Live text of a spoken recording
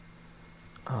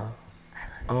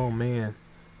Oh man,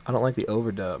 I don't like the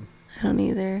overdub. I don't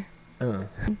either.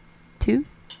 2,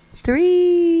 3.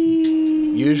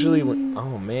 Usually when,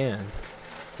 oh man,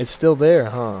 it's still there,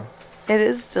 huh? It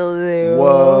is still there.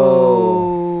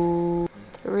 Whoa.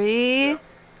 3,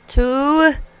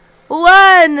 2,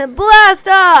 1. Blast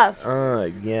off.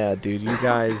 Yeah, dude, you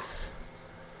guys.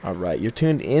 All right, you're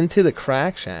tuned into the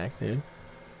Crack Shack, dude.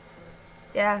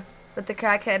 Yeah, with the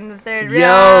crackhead in the third Yo,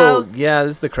 row. yeah,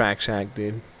 this is the Crack Shack,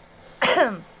 dude.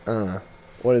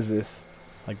 What is this?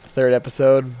 Like the third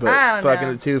episode, but I don't fucking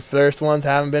know. the two first ones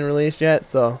haven't been released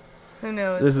yet, so Who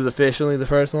knows? this is officially the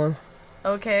first one.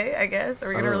 Okay, I guess. Are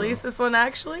we going to release this one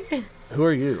actually? Who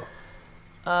are you?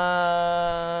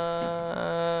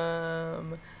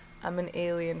 I'm an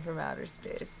alien from outer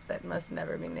space that must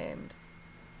never be named.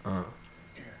 Oh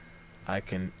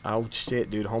shit,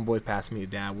 dude, homeboy passed me a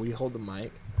dab. Will you hold the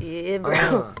mic? Yeah,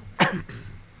 bro.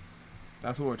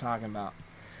 That's what we're talking about.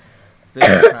 This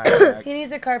is the Crack Shack. He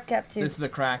needs a carb cap too. This is the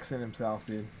Crackson himself,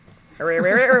 dude.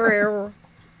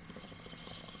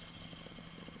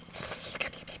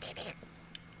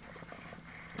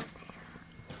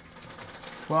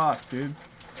 Fuck, dude.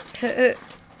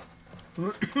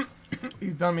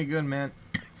 He's done me good, man.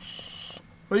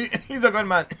 He's a good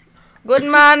man. Good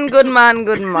man, good man,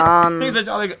 good man. He's a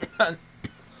jolly good man.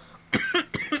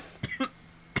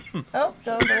 Oh,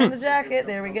 don't burn the jacket.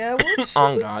 There we go. Whoosh.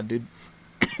 Oh God, dude.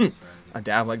 A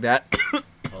dab like that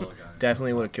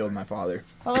definitely would have killed my father.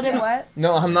 Hold it what?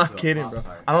 No, I'm not kidding, bro.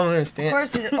 I don't understand. Of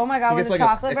course it is. Oh my god, He with gets the like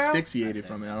chocolate, bro? asphyxiated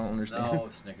from it. I don't understand. No,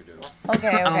 snickerdoodle. Okay,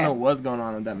 okay. I don't know what's going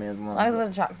on with that man's As long as it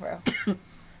lungs. wasn't chocolate, bro.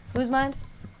 Whose mind?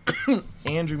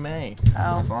 Andrew May,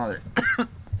 my Oh. father.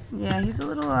 Yeah, he's a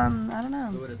little, I don't know.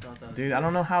 Who would have thought that? Dude, I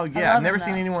don't know how. love Yeah, I've him, never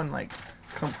seen though. anyone like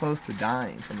come close to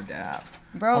dying from a dab.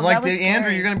 Bro, I'm like, that was dude, Andrew,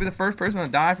 scary. you're gonna be the first person to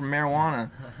die from marijuana.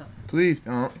 Please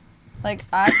don't. Like,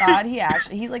 I thought he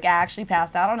actually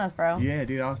passed out on us, bro. Yeah,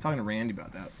 dude, I was talking to Randy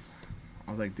about that.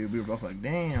 I was like, dude, we were both like,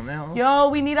 damn, man. Yo,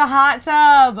 we need a hot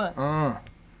tub.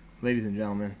 Ladies and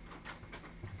gentlemen.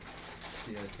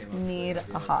 You guys came up with Need the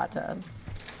idea a hot tub.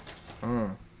 Uh.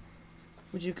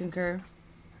 Would you concur?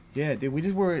 Yeah, dude,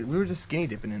 we were just skinny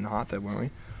dipping in the hot tub, weren't we?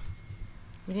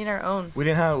 We need our own. We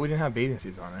didn't have bathing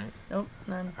suits on, right? Nope,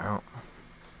 none. Oh.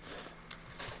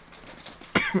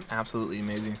 Absolutely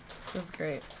amazing. This is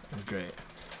great. It was great.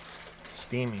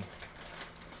 Steamy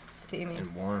Steamy.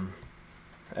 and warm.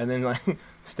 And then like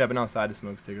stepping outside to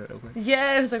smoke a cigarette real quick.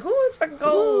 Yeah, it was like, ooh, it's fucking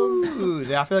cold. Ooh,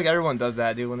 yeah, I feel like everyone does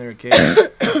that, dude, when they're a kid.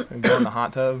 And go in the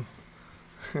hot tub.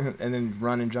 And then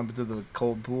run and jump into the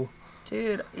cold pool.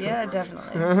 Dude, yeah,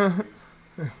 definitely.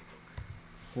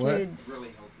 What? Dude, really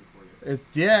healthy for you.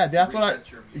 It's, yeah, that's what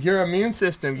Resets your immune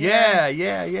system. Yeah.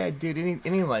 Yeah, dude.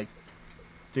 Any like,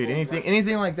 dude,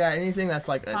 anything like that. Anything that's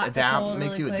like hot to adapt cold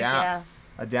makes really you quick,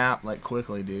 adapt like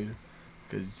quickly, dude.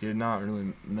 Because you're not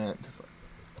really meant to.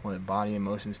 What body in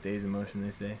motion stays in motion, they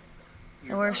say.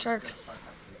 Yeah. And we're sharks.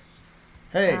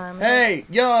 Hey, Um, hey,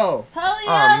 yo! Polly,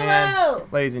 man.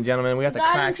 Ladies and gentlemen, we got the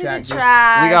Got Crack into Shack. the Dude.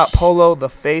 trash. We got Polo, the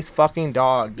face fucking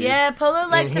dog, dude. Yeah, Polo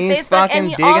likes and to he's face fuck, fucking and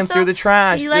he digging also through the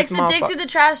trash. he This likes to dig motherfucker- through the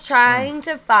trash trying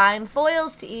to find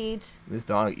foils to eat. This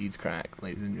dog eats crack,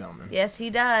 ladies and gentlemen. Yes,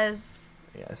 he does.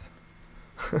 Yes.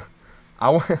 I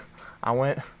went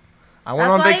That's on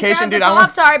why vacation, he grabbed dude. the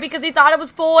Pop-Tart because he thought it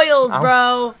was foils,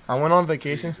 bro. I went on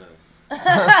vacation. Jesus.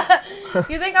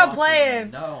 You think I'm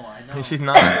playing? No, I know. She's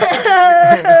not.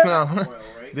 No. Oil,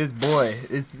 right? This boy,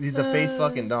 he's the face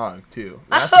fucking dog too.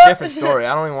 That's a different story.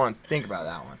 I don't even want to think about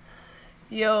that one.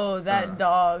 Yo, that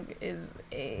dog is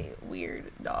a weird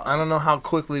dog. I don't know how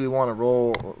quickly we want to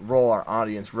roll our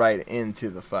audience right into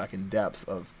the fucking depths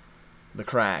of the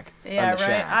crack. Yeah, and the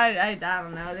right. shack. I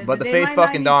don't know. But the They face might not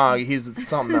fucking need dog, to- he's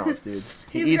something else, dude.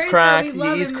 He He's eats great, crack. though. We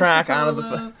love He eats him, crack Mr. out of the.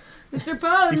 Polo. Mr.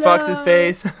 Polo. He fucks his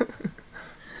face,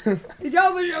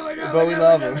 but we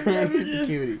love him. He's a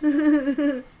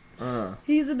cutie.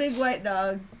 He's a big white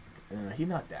dog. He's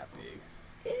not that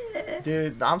big.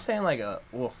 Dude, I'm saying like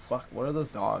well, fuck, what are those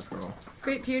dogs, bro?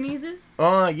 Great Pyrenees?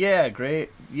 Oh, yeah, great,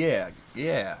 yeah.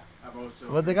 I've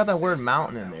also Well, they got that word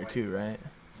mountain in there too, right?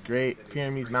 Great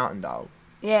Pyrenees mountain dog.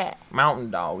 Yeah.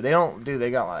 Mountain dog. They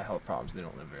got a lot of health problems. They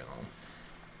don't live very long.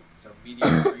 So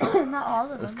medium green. Not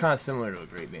all of It's them. kind of similar to a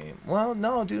Great Dane. Well,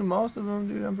 no, dude, most of them,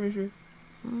 dude, I'm pretty sure.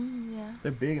 Yeah.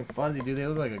 They're big and fuzzy, dude. They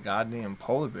look like a goddamn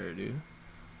polar bear, dude.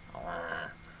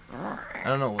 I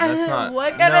don't know. That's not.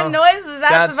 What kind of noise is that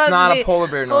That's supposed not to be? a polar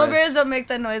bear noise. Polar bears don't make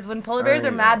that noise. When polar bears are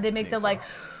yeah, mad, they I make think the like.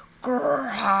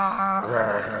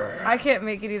 I can't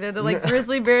make it either. The like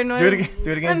grizzly bear noise. Do it again.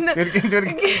 Do it again. Do it again. Do it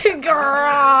again.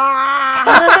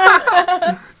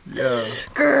 Yeah.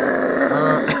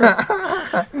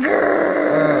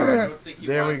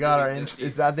 There we want got to our leave intro. this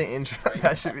Is that the intro?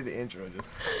 That should be the intro. Just,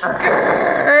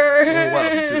 Welcome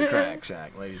welcome to the Crack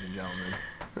Shack, ladies and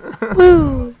gentlemen.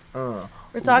 Woo! Uh,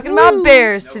 We're talking about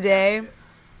bears No today.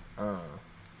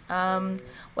 uh.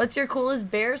 What's your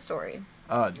coolest bear story?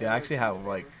 They actually have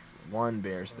like one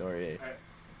bear story.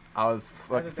 I was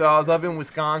up in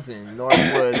Wisconsin,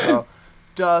 Northwood, so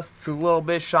just a little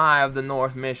bit shy of the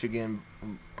North Michigan,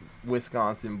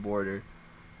 Wisconsin border,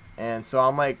 and so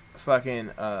I'm like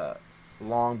fucking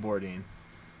longboarding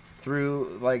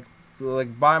through like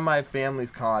by my family's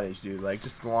cottage, dude, like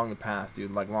just along the path,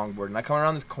 dude, like longboarding. I come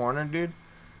around this corner, dude,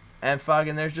 and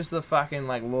fucking there's just a fucking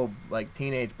like little like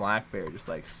teenage black bear just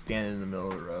like standing in the middle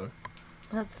of the road.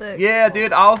 That's sick. Yeah,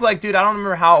 dude. I was like, dude, I don't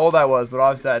remember how old I was, but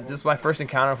obviously, this is my first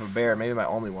encounter with a bear. Maybe my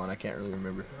only one. I can't really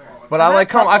remember. But I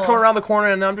come around the corner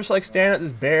and I'm just like staring at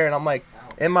this bear, and I'm like,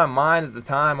 in my mind at the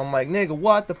time, I'm like, nigga,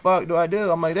 what the fuck do I do?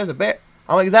 I'm like, there's a bear.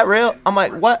 I'm like, is that real? I'm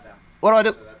like, what? What do I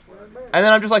do? And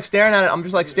then I'm just like staring at it. I'm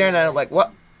just like staring at it, like,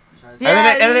 what?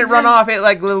 Yeah, and then it run off. It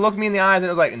like looked me in the eyes and it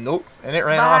was like, nope. And it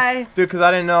ran Bye. off, dude, because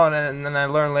I didn't know. And then I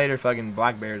learned later, fucking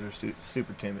black bears are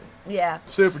super timid. Yeah.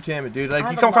 Super timid, dude. Like, I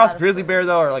you have come a across lot a of grizzly stories. bear,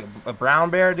 though, or like a brown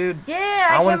bear, dude. Yeah,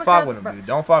 I wouldn't came fuck across with him, dude.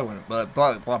 Don't fuck with him.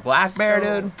 But black bear,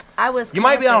 So, dude. I was. You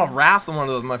might be able to camping. wrestle one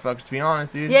of those motherfuckers, to be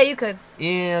honest, dude. Yeah, you could.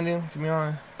 Yeah, dude, to be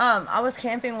honest. I was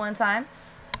camping one time,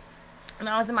 and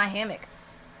I was in my hammock,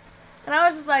 and I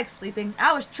was just like sleeping.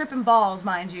 I was tripping balls,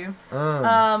 mind you.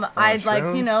 I'd like, you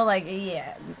shrooms? know, like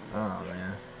yeah. Oh, man.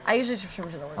 I usually trip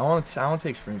shrooms in the woods. I want to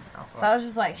take shrooms now. So I was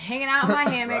just like hanging out in my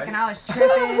hammock and I was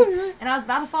tripping and I was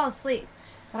about to fall asleep.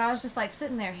 But I was just like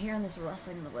sitting there hearing this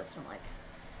rustling in the woods and I'm like,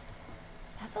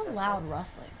 that's a loud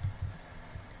rustling.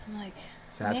 I'm like,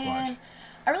 Sasquatch. man,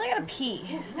 I really gotta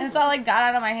pee. And so I like got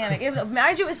out of my hammock. It was,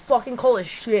 mind you, it's fucking cold as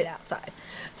shit outside.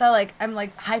 So I'm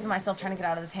like hyping myself trying to get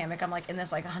out of this hammock. I'm like in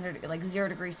this like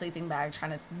 0-degree sleeping bag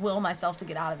trying to will myself to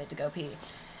get out of it to go pee.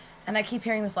 And I keep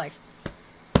hearing this like,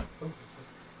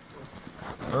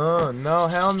 No,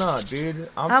 hell no, dude.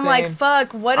 I'm like,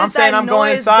 fuck, what is I'm saying that I'm going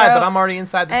noise, inside, bro? but I'm already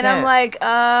inside the And tent. I'm like,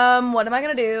 what am I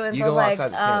gonna do? And You so I go was like,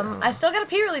 outside the tent, huh? I still gotta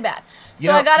pee really bad. So You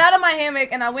know- I got out of my hammock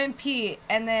and I went pee,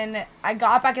 and then I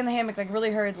got back in the hammock like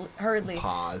really hurriedly.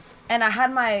 Pause. And I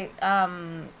had my,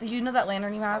 you know that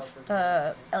lantern you have,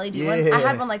 the LED one. I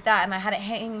had one like that, and I had it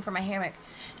hanging from my hammock,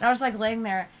 and I was like laying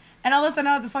there. And all of a sudden,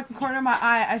 out of the fucking corner of my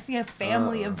eye, I see a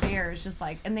family of bears just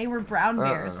like, and they were brown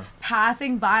bears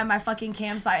passing by my fucking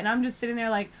campsite. And I'm just sitting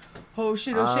there like, oh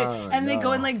shit, oh shit. And they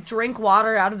go and like drink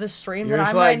water out of the stream You're that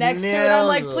just I'm right like, next to. And I'm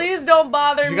like, no. please don't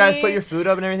bother me. Did you guys put your food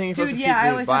up and everything? You're Dude, supposed to yeah, keep I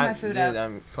your always have my food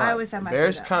up. fuck. I always have my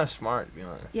Bears food up. kind of smart, to be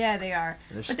honest. Yeah, they are.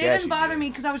 They're But they sketchy, didn't bother dude. me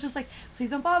because I was just like,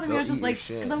 please don't bother me. They'll I was just eat your like,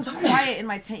 shit. because I was quiet in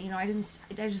my tent, you know. I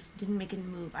just didn't make any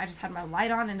move. I just had my light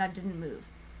on and I didn't move.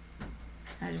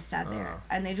 I just sat there,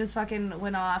 and they just fucking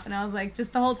went off, and I was like,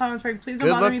 just the whole time I was praying, please don't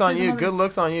Good bother looks me. on please you. don't bother Good me."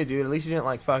 looks on you, dude. At least you didn't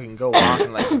like fucking go off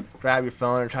and like grab your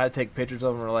phone and try to take pictures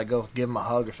of them or like go give them a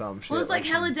hug or something. Well, it's like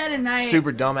some hella dead at night.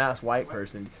 super dumbass white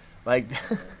person, like.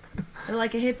 Or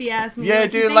like a hippie ass me. Yeah,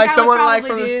 like, you dude. think Like I would someone like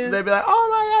probably from do. they'd be like, "Oh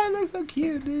my god, it looks so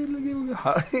cute, dude. Look, give him a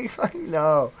hug." Like,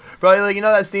 no, bro. Like, you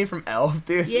know that scene from Elf,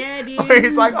 dude? Yeah, dude. Where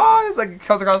he's like, "Oh," it's like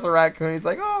comes across a raccoon. He's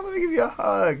like, "Oh, let me give you a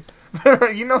hug."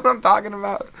 You know what I'm talking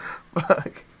about?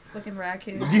 Fuck. Fucking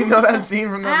raccoon. Do you know that scene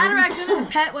from I that had a movie? raccoon as a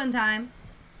pet one time.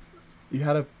 You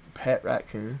had a pet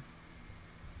raccoon?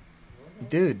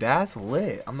 Dude, that's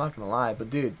lit. I'm not gonna lie, but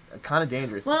dude, kind of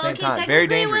dangerous Well, at the same okay, time. technically Very it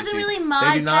dangerous. wasn't dude. really They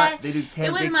my do not. pet. They do. It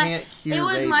Can't. was They my- can't cure it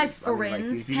was rabies. my I mean, like,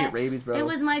 friend's if you pet. get rabies, bro. It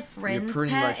was my friend's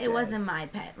pretty pet. much It dead. wasn't my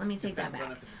pet. Let me take that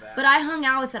back. But I hung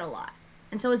out with it a lot,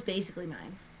 and so it's basically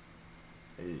mine.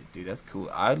 Dude, that's cool.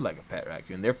 I'd like a pet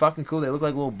raccoon. They're fucking cool. They look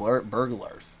like little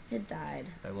burglars. It died.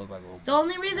 They look like little. The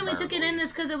only reason we took it in burglars.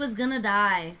 is because it was gonna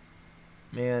die.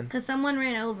 Man, Because someone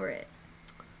ran over it.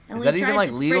 And is we that even tried like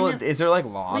to legal? bring it- Is there like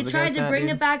laws We against tried to that, bring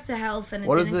dude? it back to health, and it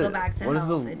What didn't is go the back to what is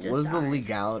health. the It just what is the died.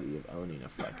 legality of owning a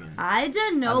fucking? I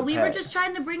didn't as know. a We were pet? just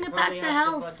trying to bring it back Probably to has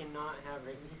health. fucking not have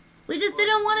rabies. We just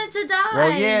didn't want it to die.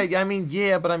 Well, yeah. I mean,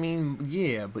 yeah, but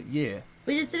yeah.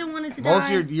 We just didn't want it to Most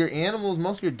die. of your animals,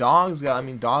 most of your dogs got. I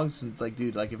mean, dogs like,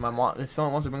 dude, like if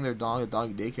someone wants to bring their dog to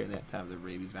doggy daycare, they have to have their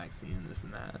rabies vaccine and this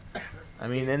and that. I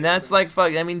mean, and that's like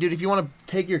fuck. I mean, dude, if you want to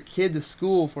take your kid to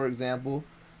school, for example,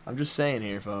 I'm just saying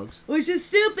here, folks. Which is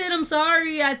stupid. I'm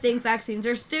sorry. I think vaccines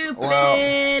are stupid.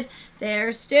 Well,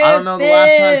 They're stupid. I don't know the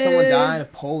last time someone died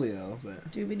of polio, but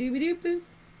Doobie doobie doop boop.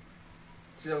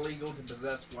 It's illegal to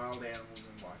possess wild animals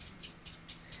in Washington.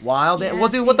 wild. Yeah, Well,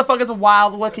 dude, see- what the fuck is a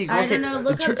wild? What? I don't know.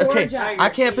 Look up okay, Georgia. I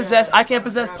can't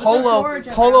possess polo.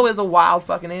 Georgia, Polo bro. is a wild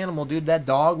fucking animal, dude. That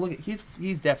dog, look,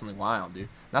 he's definitely wild, dude.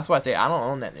 That's why I say I don't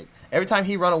own that nigga. Every time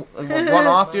he run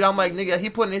off, dude, I'm like, nigga, he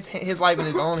putting his life in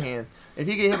his own hands. If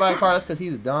he get hit by a car, that's because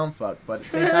he's a dumb fuck. But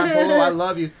at the same time, Polo, I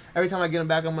love you. Every time I get him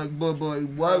back, I'm like, boy,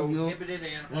 love you.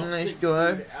 Nice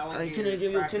good. Can I give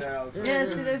you a kiss? Yeah,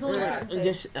 see, there's a little.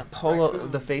 Just Polo,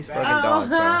 the face fucking dog,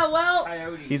 bro. Well.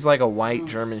 He's like a white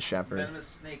German Shepherd. Venomous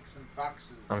snakes and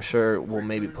foxes. I'm sure we'll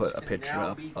maybe put a picture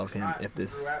up of him if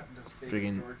this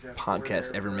friggin'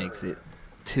 podcast ever makes it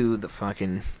to the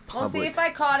fucking public. Well, see, if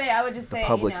I caught it, I would just say,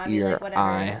 public's ear, like, whatever.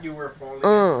 eye. You were bowling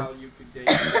how you could date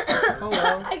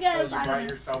I guess. you buy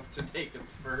yourself to take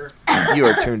its fur. You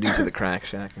are tuned into the Crack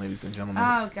Shack, ladies and gentlemen.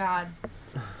 Oh, God.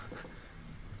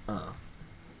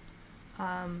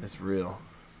 It's real.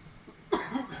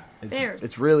 Bears.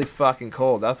 It's really fucking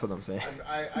cold. That's what I'm saying.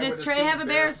 Does Trey have a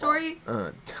bear story?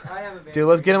 I have a bear. Dude,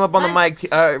 let's get him up on the mic,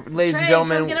 ladies and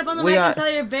gentlemen. Come get up on the mic and tell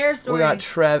your bear story. We got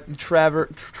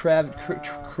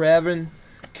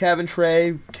Kevin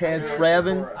Trey,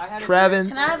 Travin,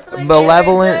 Can I have some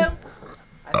Malevolent,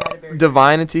 I've had a bear.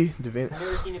 Divinity. I've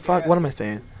never seen a bear. Fuck, what am I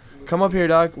saying? Come up here,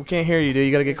 dog. We can't hear you, dude.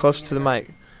 You gotta get closer to the mic.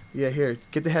 Yeah, here.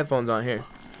 Get the headphones on here.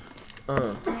 May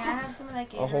I have some of that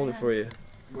Gatorade? I'll hold it for you.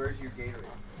 Where's your Gatorade?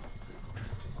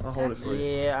 I'll hold it for you.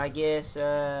 Yeah, I guess.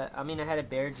 I mean, I had a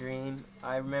bear dream.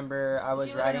 I remember I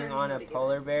was riding on a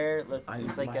polar bear. Look, it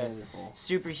was like a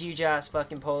super huge ass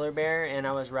fucking polar bear, and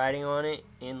I was riding on it.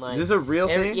 And like, Is this a real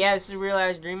thing? yeah, this is a real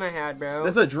ass dream I had, bro.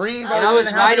 That's a dream, bro. And I was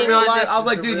It happened in riding real on life. this- I was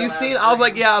like, dude, you seen? I was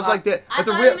like, yeah. I was like, that. It's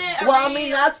a thought real. you meant a Well, I real-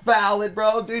 mean, that's valid,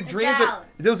 bro. Dude, dreams are. valid.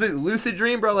 It was a lucid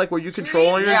dream, bro. Like, were you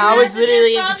controlling your Yeah, I dreams? was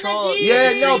literally in control.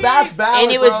 Yeah, no, that's valid.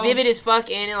 And it was bro. vivid as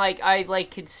fuck, and like I like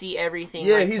could see everything.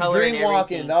 Yeah, like, he's color and dream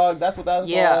walking, everything. dog. That's what that was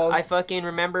Yeah, called. I fucking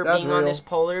remember That's being on real. this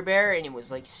polar bear, and it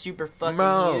was like super fucking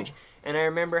Bro. huge. And I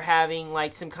remember having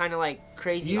like some kind of like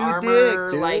crazy You armor,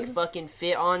 dick, dude. like fucking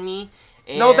fit on me.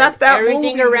 And No, that's that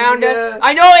everything movie, around yeah. us.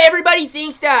 I know everybody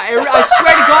thinks that. I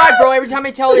swear to God, bro. Every time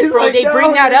I tell this, He's bro, like, they no,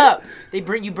 bring that dude. up. They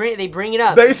bring it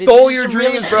up. They This stole is your some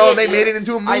real dreams, bro. shit, They dude. made it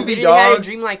into a I movie, literally had a dog.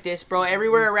 dream like this, bro.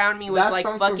 Everywhere around me was That's like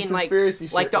some fucking like conspiracy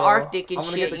shit, the bro. Arctic and I'm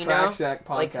gonna get shit, the you Crack know, Shack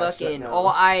like podcast fucking shut down. all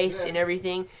ice and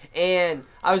everything. And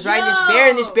I was riding this bear,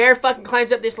 and this bear fucking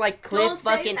climbs up this like cliff, Don't say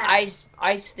fucking that.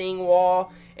 ice thing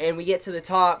wall, and we get to the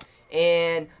top,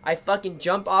 and I fucking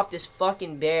jump off this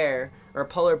fucking bear or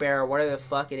polar bear or whatever the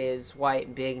fuck it is, white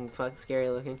and big and fucking scary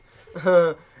looking.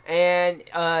 And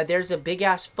there's a big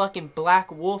ass fucking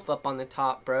black wolf up on the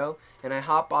top, bro. And I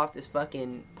hop off this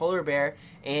fucking polar bear,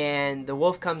 and the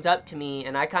wolf comes up to me,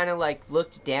 and I kind of like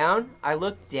looked down. I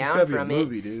looked down from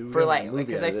it for like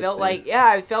because I felt like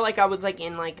I felt like I was like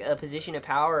in like a position of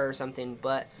power or something,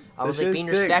 but I was This like shit's being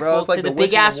sick, bro. respectful It's like to the the big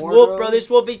Witch in ass the wolf, bro. Wardrobe. This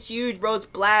wolf is huge, bro. It's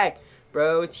black,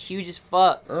 bro. It's huge as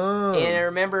fuck. And I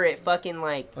remember it fucking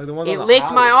like Like the one it on the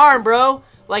licked my highway. arm, bro.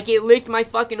 Like it licked my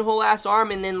fucking whole ass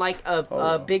arm, and then like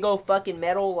a big old fucking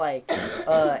metal like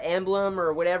emblem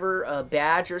or whatever, a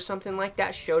badge or something like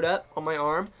that showed up on my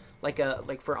arm,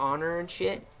 like for honor and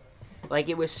shit. Like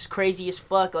it was crazy as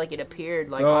fuck. Like it appeared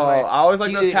like. Oh, on my, I always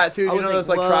like those Dude, tattoos. I You was know like, those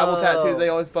like tribal whoa. tattoos. They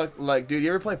always fuck like. Dude, you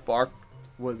ever play Far?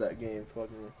 What was that game?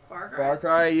 Fucking Far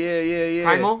Cry.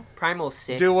 Yeah. Primal's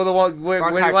sick. Dude, well the one where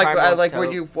Far you Cry like Primal's like where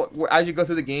dope. you where, as you go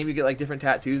through the game you get like different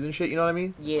tattoos and shit. You know what I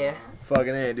mean? Yeah.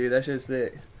 Fucking A, dude. That shit's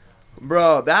sick.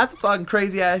 Bro, that's a fucking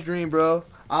crazy ass dream, bro.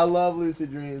 I love lucid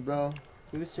dreams, bro.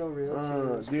 It was so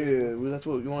real. too. Dude, that's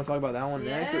what you want to talk about that one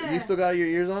next. Yeah. You still got your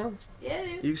ears on? Yeah,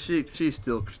 dude. She's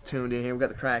still tuned in here. We got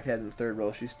the crackhead in the third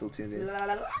row. She's still tuned in.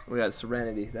 We got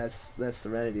Serenity. That's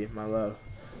Serenity, my love.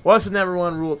 What's the number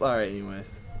one rule? All right, anyways.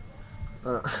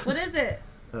 What is it?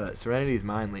 Serenity is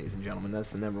mine, ladies and gentlemen.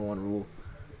 That's the number one rule.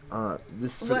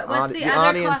 This is for What's the the other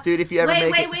audience, clause? dude. If you ever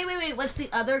make Wait. What's the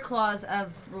other clause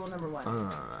of rule number 1?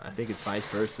 I think it's vice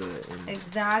versa in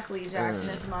Exactly, Jackson.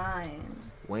 It's mine.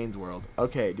 Wayne's World.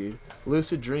 Okay, dude.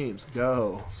 Lucid dreams.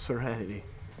 Go. Serenity.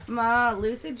 My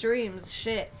lucid dreams.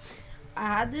 Shit. I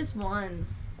had this one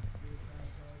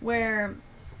where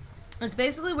it's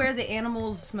basically where the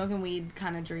animals smoking weed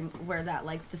kind of dream, where that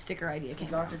like the sticker idea came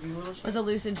from. Was a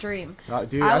lucid dream.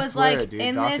 Dude, I I was, swear, like, dude.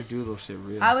 in Dr. this- Doodle shit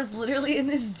real. I was literally in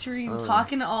this dream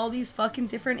talking to all these fucking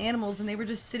different animals, and they were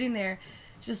just sitting there,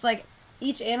 just like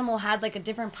each animal had like a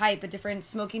different pipe, a different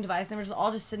smoking device, and they were just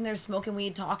all just sitting there smoking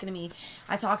weed, talking to me.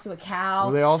 I talked to a cow.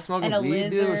 Were they all smoking and a weed,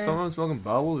 dude? Or lizard. some of them smoking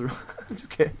bubbles? Or I'm just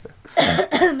kidding.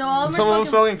 No, all of them Some of were them smoking.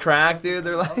 smoking crack, dude.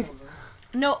 They're like,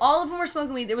 No, all of them were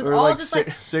smoking weed. It was or all like just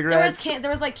like cigarettes. there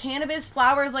was like cannabis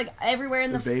flowers like everywhere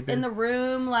in Or vaping. in the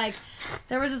room. Like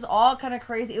there was just all kind of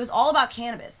crazy. It was all about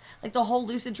cannabis. Like the whole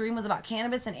lucid dream was about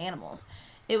cannabis and animals.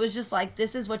 It was just like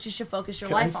this is what you should focus your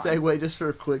Can I life on. segue just for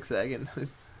a quick second?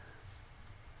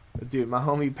 Dude, my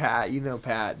homie Pat, you know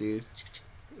Pat, dude.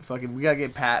 Fucking, we gotta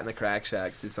get Pat in the crack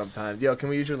shacks too sometime. Yo, can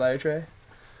we use your lighter tray?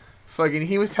 Fucking,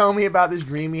 he was telling me about this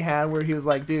dream he had where he was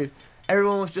like, dude,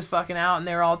 everyone was just fucking out and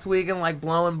they were all tweaking, like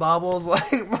blowing bubbles.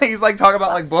 Like he's like talking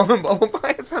about like blowing bubble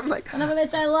pipes. I'm like,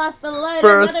 I lost the lighter.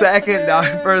 For a second, dog,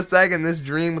 this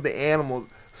dream with the animals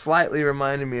slightly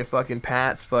reminded me of fucking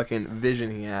Pat's fucking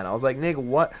vision he had. I was like, nigga,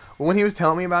 what? When he was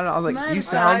telling me about it, I was like, you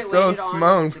sound so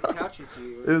smoked.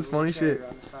 It was funny shit.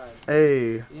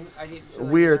 Hey,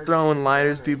 we are throwing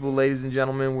lighters, people, ladies and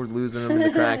gentlemen. We're losing them in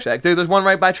the crack shack. Dude, there's one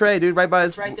right by Trey, dude, right by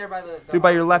his. Right there by the dude,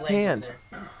 by your left hand.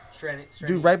 Straight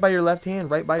dude, right by your left hand,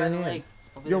 right by your hand. Leg,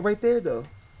 yo, right there though.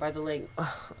 By the leg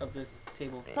of the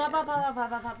table.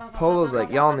 Polo's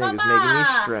like, y'all niggas making me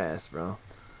stress, bro.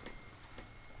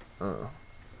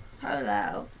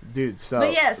 Hello. Dude, so,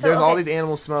 but yeah, so there's okay. all these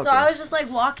animals smoking. So I was just like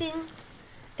walking.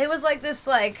 It was like this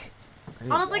like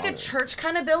almost like a church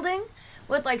kind of building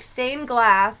with like stained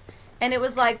glass, and it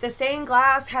was like the stained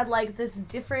glass had like this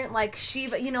different like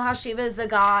Shiva. You know how Shiva is the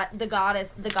god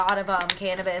of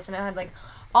cannabis, and it had like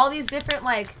all these different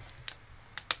like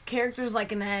characters like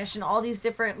Ganesh and all these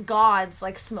different gods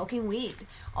like smoking weed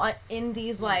in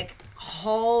these like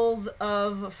halls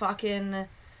of fucking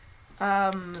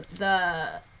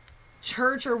the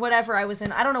church or whatever I was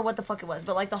in. I don't know what the fuck it was,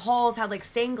 but like the halls had like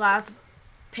stained glass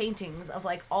paintings of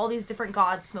like all these different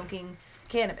gods smoking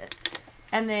cannabis.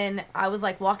 And then I was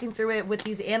like walking through it with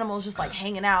these animals just like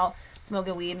hanging out,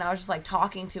 smoking weed, and I was just like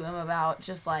talking to him about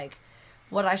just like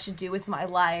what I should do with my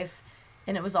life.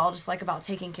 And it was all just like about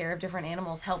taking care of different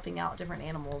animals, helping out different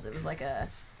animals. It was like I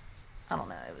don't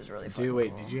know, it was really fun. Dude, wait,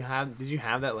 cool. did you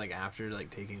have that like after like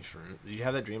taking shroom? Did you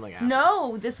have that dream like after?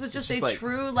 No, this was just a like,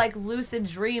 true like lucid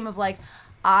dream of like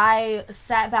I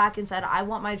sat back and said I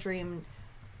want my dream.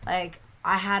 Like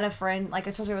I had a friend, like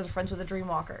I told you I was friends with a dream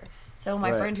walker. So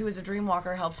my friend who was a dream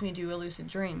walker helped me do a lucid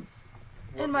dream.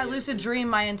 In my lucid dream,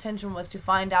 my intention was to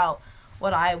find out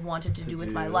what I wanted to do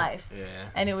with my life. Yeah.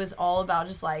 And it was all about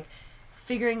just like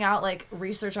figuring out like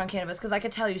research on cannabis, because I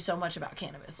could tell you so much about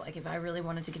cannabis. Like if I really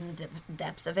wanted to get into the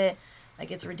depths of it,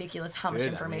 like it's ridiculous how much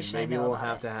information I know. Maybe we'll about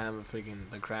have it. to have a freaking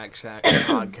the Crack Shack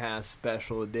podcast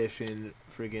special edition,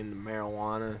 freaking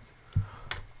marijuanas.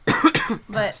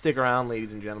 But stick around,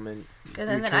 ladies and gentlemen. Because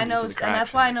and then I know, and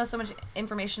that's why I know so much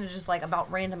information is just like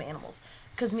about random animals.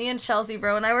 Because me and Chelsea,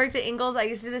 bro, when I worked at Ingles, I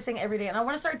used to do this thing every day, and I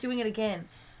want to start doing it again.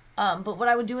 But what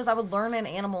I would do is I would learn an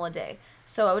animal a day.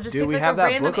 So I would just pick like a random animal. Dude,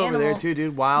 we have that book over there too,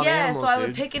 dude. Wild Animals, so I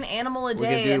would pick an animal a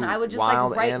day, and I would just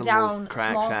like write down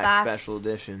Crack small Shack facts. Special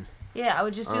edition. Yeah, I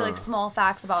would just do like small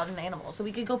facts about an animal. So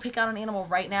we could go pick out an animal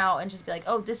right now and just be like,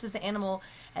 oh, this is the animal,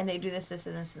 and they do this, this,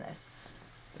 and this, and this.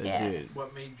 Yeah. Dude.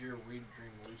 What made your weed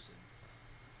dream lucid?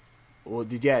 Well,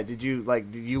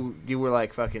 you were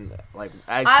like fucking like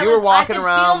you were walking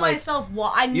around like myself.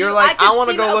 I knew, you're like I want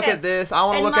to go look okay. at this. I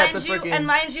want to look at the freaking. And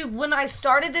mind you, when I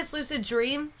started this lucid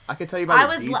dream, I could tell you about.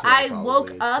 I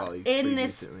woke up in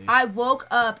this. I woke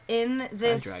up in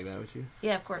this. Can I drag that with you?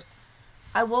 Yeah, of course.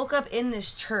 I woke up in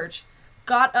this church,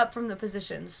 got up from the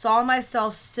position, saw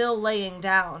myself still laying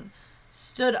down,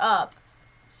 stood up,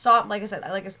 saw like I said,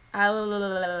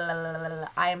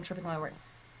 I am tripping on my words.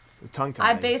 Tongue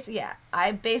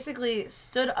I basically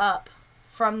stood up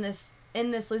from this in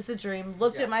this lucid dream,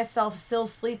 looked at myself still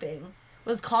sleeping,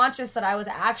 was conscious that I was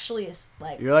actually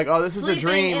like. You're like, oh, this is a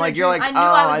dream. Like you're like, I knew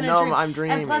I was in a dream. I'm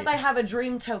dreaming. And plus, I have a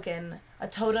dream token, a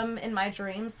totem in my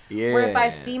dreams. Yeah. Where if I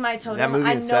see my totem, that movie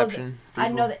I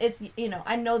know that it's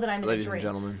I know that I'm in a dream. Ladies and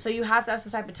gentlemen. So you have to have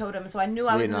some type of totem. So I knew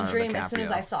I was in a dream as soon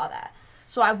as I saw that.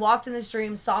 So I walked in this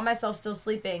dream, saw myself still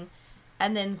sleeping.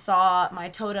 And then saw my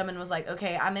totem and was like,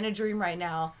 okay, I'm in a dream right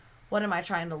now. What am I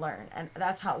trying to learn? And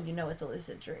that's how you know it's a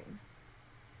lucid dream.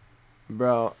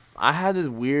 Bro, I had this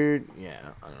weird,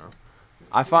 I don't know.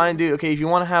 I find, dude, okay, if you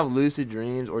want to have lucid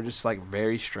dreams or just like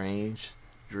very strange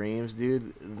dreams,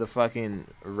 dude, the fucking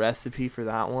recipe for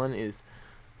that one is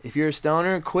if you're a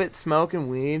stoner, quit smoking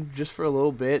weed just for a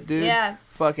little bit, dude. Yeah.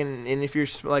 Fucking, and if you're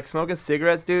like smoking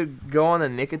cigarettes, dude, go on the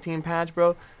nicotine patch,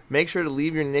 bro. Make sure to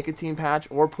leave your nicotine patch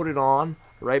or put it on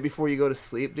right before you go to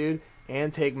sleep, dude.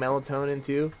 And take melatonin,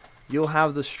 too. You'll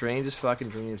have the strangest fucking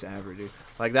dreams ever, dude.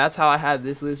 Like, that's how I had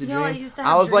this lucid dream. I used to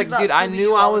have was like, dreams dude, about I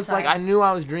knew I was Scooby-Doo like, I knew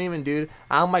I was dreaming, dude.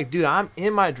 I'm like, dude, I'm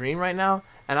in my dream right now.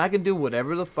 And I can do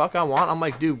whatever the fuck I want. I'm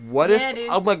like, dude, what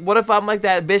if I'm like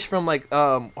that bitch from like,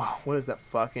 what is that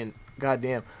fucking,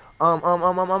 goddamn. The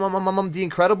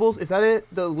Incredibles, is that it?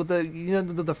 With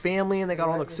the family and they got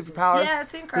all the superpowers. Yeah,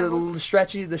 it's The Incredibles. The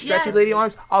stretchy lady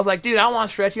arms. I was like, dude, I want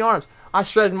stretchy arms. I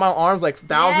stretched my arms like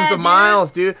thousands of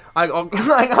miles, dude. I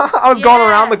was going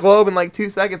around the globe in like 2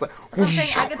 seconds. Like, so I'm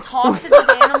saying I could talk to these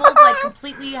animals, like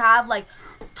completely have like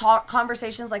talk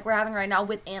conversations like we're having right now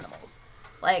with animals.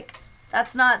 Like,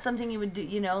 that's not something you would do,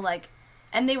 like,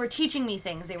 and they were teaching me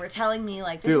things. They were telling me,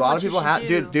 like, this dude, is a lot what of you people have,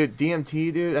 should do. dude,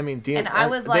 DMT, dude. I mean, DMT. And I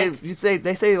was like,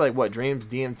 they say like what dreams,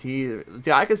 DMT. Dude,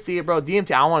 I could see it, bro.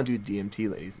 DMT. I want to do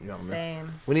DMT, ladies and gentlemen.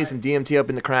 Same. We need some DMT up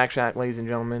in the crack shack, ladies and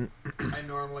gentlemen. I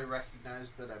normally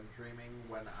recognize that I'm dreaming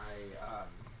when I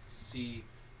see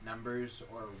numbers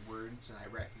or words, and I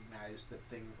recognize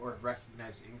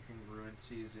recognize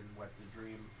incongruencies in what the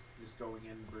dream is going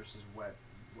in versus what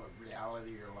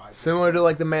reality or life. Similar to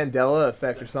like the Mandela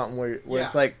effect or something, where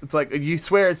it's like you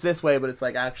swear it's this way, but it's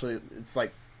like actually it's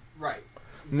like right.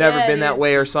 Never been dude. that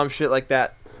way or some shit like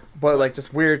that. But like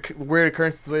just weird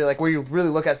occurrences where you really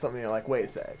look at something and you're like, wait a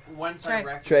sec. Once I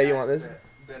recognize Trey, you want this?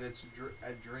 that it's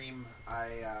a dream, I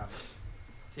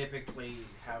typically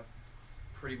have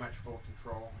pretty much full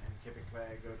control, and typically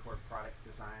I go toward product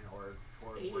design or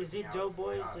toward Is it working out,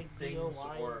 Doughboys like things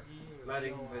D-O-Y-Z or or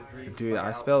letting the D-O-I? dream Dude, play I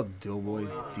out. spelled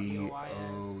Doughboys DOUGH.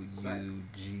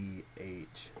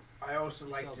 I also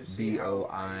like to see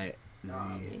BOIZ.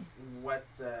 what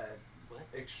the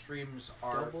extremes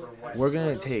are for what. We're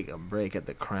gonna take a break at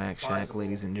the Crack Shack,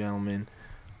 ladies and gentlemen.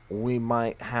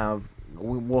 We'll have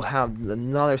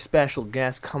another special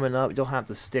guest coming up. You'll have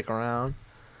to stick around.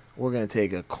 We're gonna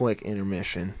take a quick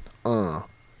intermission.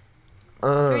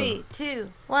 3, 2,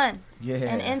 1. Yeah.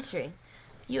 And entry.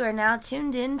 You are now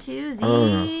tuned into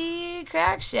the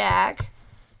Crack Shack.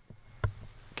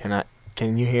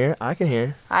 Can you hear? I can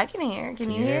hear. I can hear. Can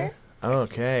you hear?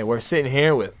 Okay, we're sitting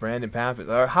here with Brandon Pappas.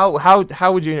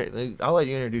 How would you? I'll let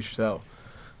you introduce yourself.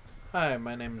 Hi,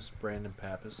 my name is Brandon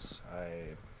Pappas. I'm a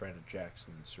friend of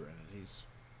Jackson and Serenity's.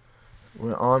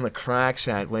 We're on the Crack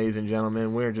Shack, ladies and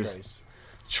gentlemen. We're just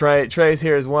Trey's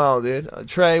here as well, dude.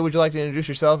 Trey, would you like to introduce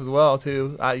yourself as well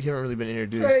too? You haven't really been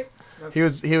introduced. Trey. He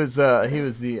was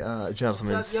the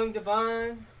gentleman's. What's up, Young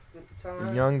Divine?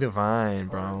 Young Divine,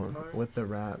 bro, with the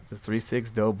rap, the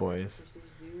 3-6 Doughboys.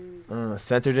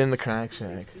 Centered in the Crack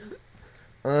Shack.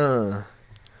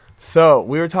 So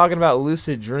we were talking about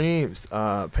lucid dreams,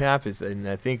 Pappas, and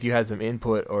I think you had some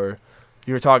input, or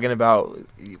you were talking about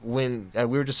when we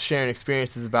were just sharing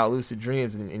experiences about lucid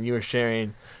dreams, and you were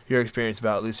sharing your experience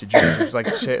about lucid dreams.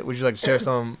 Would you like to share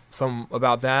some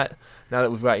about that? Now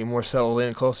that we've got you more settled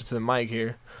in, closer to the mic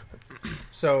here.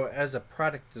 So, as a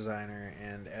product designer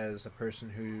and as a person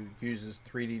who uses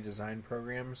 3D design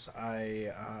programs,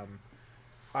 I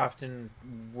often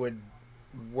would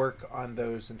work on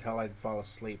those until I'd fall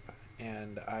asleep,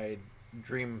 and I'd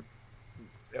dream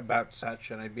about such,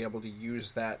 and I'd be able to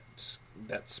use that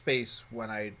space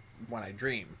when I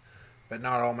dream. But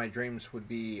not all my dreams would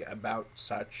be about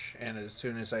such, and as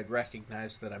soon as I'd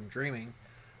recognize that I'm dreaming,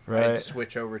 I'd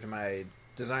switch over to my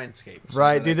design scapes.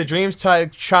 Right, dude. The dreams try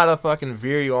to fucking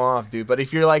veer you off, dude. But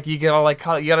if you're like, you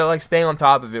gotta stay on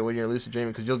top of it when you're lucid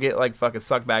dreaming, because you'll get like fucking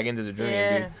sucked back into the dream,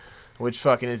 dude. Which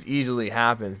fucking is easily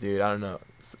happens, dude. I don't know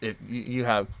if you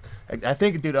have. I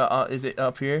think, dude. Is it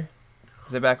up here?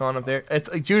 Is it back on up there?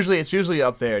 It's usually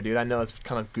up there, dude. I know it's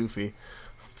kind of goofy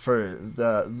for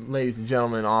the ladies and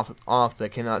gentlemen off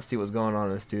that cannot see what's going on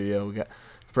in the studio. We got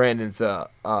Brandon's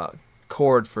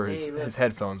cord for his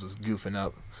headphones was goofing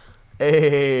up.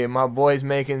 Hey, my boy's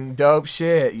making dope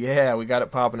shit. Yeah, we got it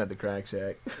popping at the Crack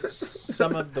Shack.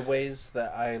 Some of the ways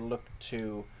that I look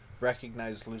to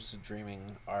recognize lucid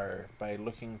dreaming are by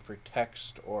looking for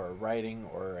text or writing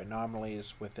or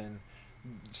anomalies within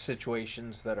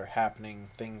situations that are happening,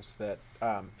 things that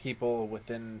people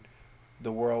within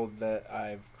the world that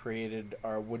I've created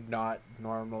would not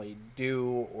normally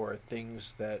do, or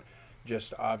things that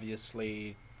just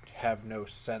obviously have no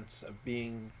sense of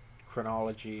being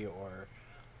chronology or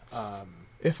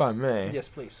if I may. Yes,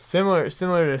 please. Similar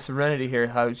to Serenity here.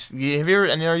 Have you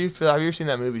ever seen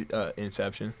that movie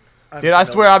Inception? Dude, I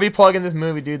swear I'll be plugging this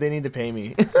movie, dude. They need to pay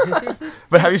me.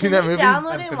 But have you seen that movie?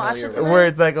 Download it and watch it tonight? Where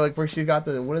it's like where she's got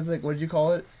the what did you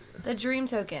call it? The dream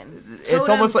token. It's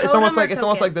almost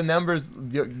like the numbers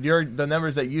the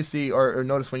numbers that you see or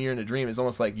notice when you're in a dream is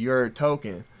almost like your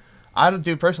token.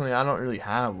 Personally, I don't really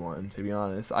have one, to be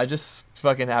honest. I just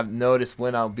fucking have noticed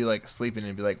when I'll be like sleeping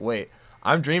and be like, wait,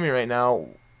 I'm dreaming right now.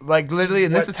 Like literally,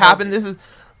 and this has happened.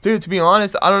 Dude, to be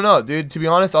honest, I don't know, dude. To be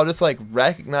honest, I'll just like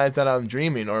recognize that I'm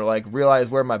dreaming or like realize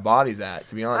where my body's at.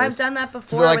 To be honest, I've done that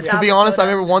before. To be honest, I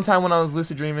remember one time when I was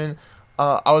lucid dreaming,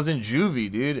 I was in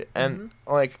juvie, dude, and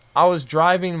like I was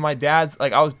driving my dad's.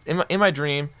 Like I was in my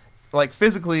dream, like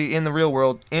physically in the real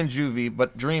world in juvie,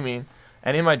 but dreaming.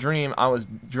 And in my dream, I was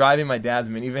driving my dad's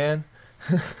minivan.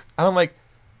 And I'm like,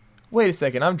 wait a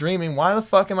second, I'm dreaming. Why the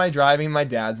fuck am I driving my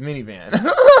dad's minivan?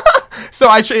 So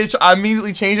I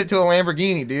immediately changed it to a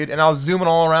Lamborghini, dude, and I was zooming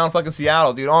all around fucking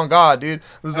Seattle, dude. On God, dude,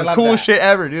 this is the coolest shit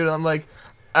ever, dude. I'm like,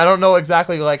 I don't know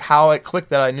exactly like how it clicked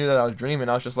that I knew that I was dreaming.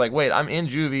 I was just like, wait, I'm in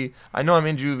juvie. I know I'm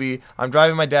in juvie. I'm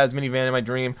driving my dad's minivan in my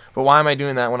dream, but why am I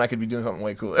doing that when I could be doing something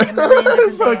way cooler?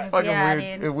 It's like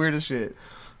fucking weird, weird as shit.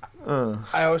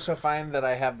 I also find that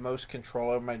I have most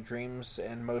control over my dreams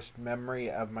and most memory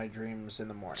of my dreams in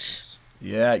the mornings.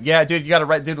 Yeah, dude, you gotta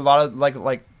write, dude. A lot of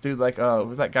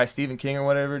who's that guy, Stephen King or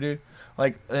whatever, dude.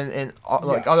 Like and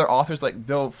like other authors, like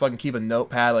they'll fucking keep a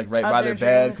notepad like right by their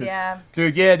bed. Dreams, yeah.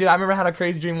 Dude, I remember I had a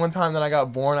crazy dream one time that I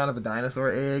got born out of a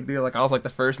dinosaur egg, dude. Like I was like the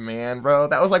first man, bro.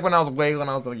 That was like when I was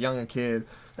a young kid.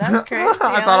 That's crazy.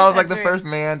 I thought I was like the first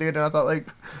man, dude, and I thought like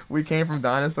we came from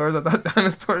dinosaurs. I thought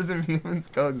dinosaurs and humans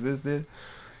coexisted.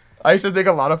 I used to think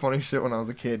a lot of funny shit when I was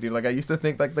a kid, dude. Like I used to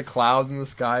think like the clouds in the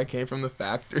sky came from the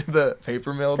factory, the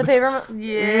paper mill. The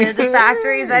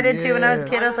factories. I did too when I was a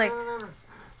kid. I was like,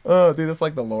 oh, dude, that's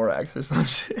like the Lorax or some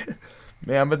shit.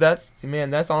 Man, but that's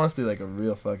honestly like a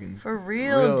real fucking... For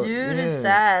real, dude, yeah. It's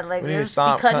sad. Like, we need to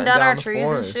stop cutting down our trees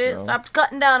and shit. Bro. Stop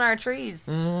cutting down our trees.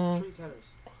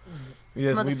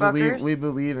 Yes, we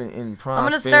believe in prosperity. I'm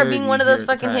gonna start being one of those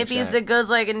fucking hippies that goes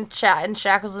like and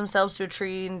shackles themselves to a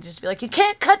tree and just be like, you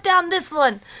can't cut down this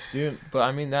one. Dude, but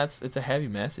I mean, it's a heavy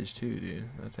message too, dude.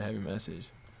 That's a heavy message.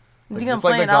 Like, it's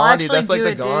like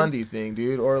the Gandhi thing,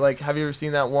 dude. Or like, have you ever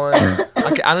seen that one?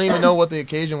 I don't even know what the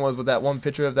occasion was, but that one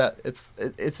picture of that, it's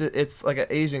like an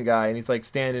Asian guy, and he's like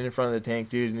standing in front of the tank,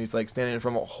 dude, and he's like standing in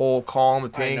front of a whole column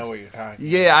of tanks. I know what you're talking about.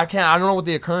 Yeah, I don't know what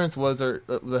the occurrence was or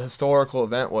the historical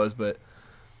event was, but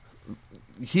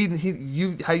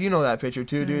how you know that picture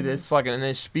too, dude? It's fucking, and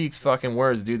it speaks fucking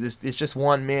words, dude. It's just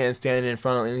one man standing in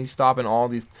front of, and he's stopping all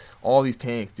these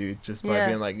tanks, dude, just by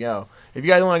being like, yo, if you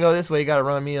guys want to go this way, you gotta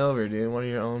run me over, dude. One of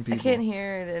your own people. I can't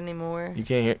hear it anymore. You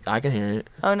can't hear? I can hear it.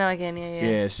 Oh no, I can. Yeah.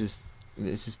 Yeah, it's just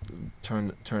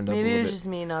turned up a little bit. Maybe it's just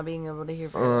me not being able to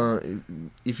hear.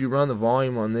 If you run the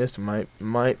volume on this,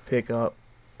 might pick up.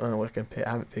 I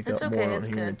haven't picked up more on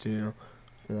here too.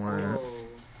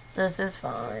 This is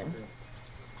fine.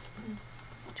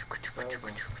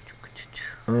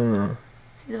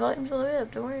 See, the volume's all the way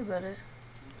up. Don't worry about it.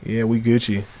 Yeah, we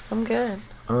Gucci. I'm good.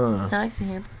 Now I can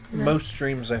hear. Most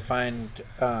dreams I find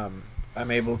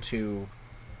I'm able to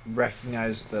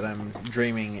recognize that I'm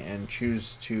dreaming and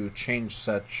choose to change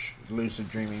such lucid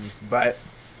dreaming, but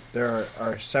there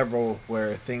are several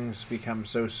where things become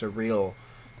so surreal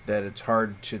that it's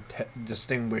hard to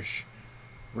distinguish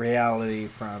reality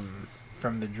from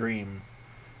the dream.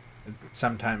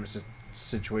 Sometimes it's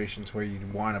situations where you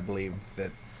want to believe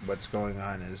that what's going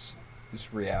on is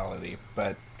reality,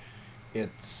 but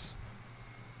it's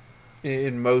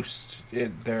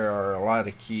there are a lot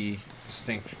of key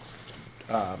distinct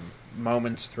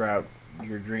moments throughout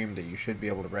your dream that you should be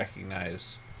able to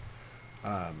recognize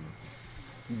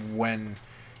when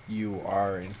you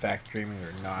are in fact dreaming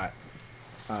or not.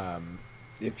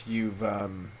 If you've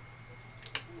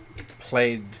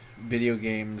played video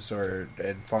games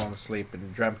and fallen asleep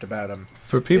and dreamt about them.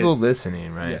 For people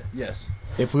listening, right? Yeah, yes.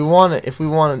 If we wanted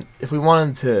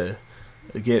to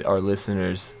get our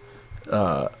listeners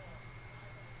to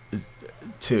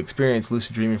experience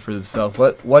lucid dreaming for themselves,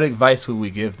 what advice would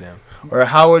we give them, or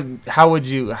how would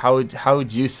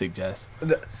you suggest?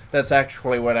 That's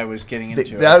actually what I was getting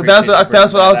into. That's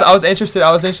what I was interested.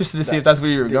 I was interested to see if that's where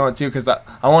you were going to, because I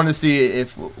wanted to see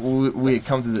if we had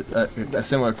come to a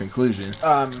similar conclusion.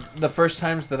 The first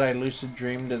times that I lucid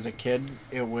dreamed as a kid,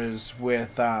 it was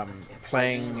with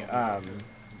playing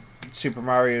Super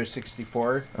Mario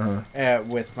 64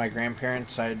 with my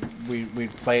grandparents.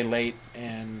 We'd play late,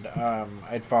 and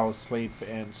I'd fall asleep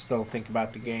and still think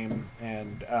about the game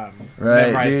and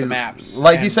memorize the maps.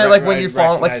 Like you said, like when you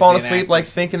falling asleep, like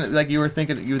thinking, like you would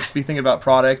be thinking about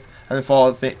product, and then fall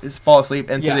asleep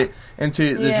into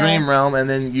the dream realm, and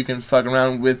then you can fuck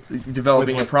around with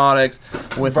developing your products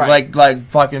with like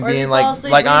fucking being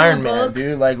like Iron Man,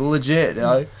 dude, like legit.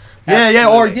 Dude.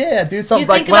 Something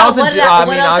like when I was in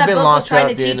I've been locked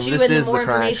up, dude. This is the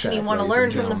crack shack, you want to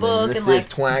learn from the book. This is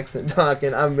Twax and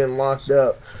talking. I've been locked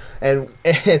up, and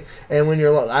when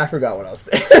you're I forgot what I was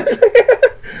saying.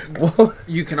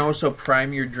 You can also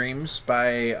prime your dreams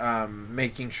by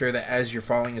making sure that as you're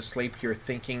falling asleep, you're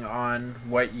thinking on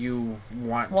what you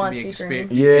want to be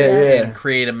experienced. Yeah. And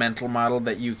create a mental model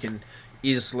that you can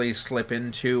easily slip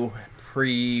into,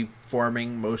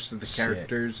 pre-forming most of the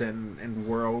characters and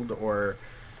world, or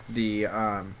the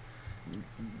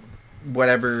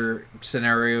whatever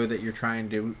scenario that you're trying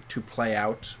to play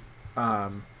out.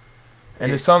 And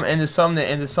to sum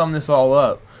this all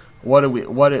up, what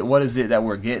is it that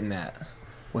we're getting at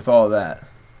with all that?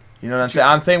 You know what I'm saying?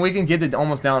 I'm saying we can get it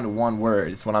almost down to one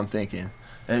word. It's what I'm thinking.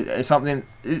 It's something.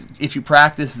 If you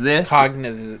practice this,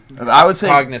 Cognitive. I would say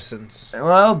cognizance.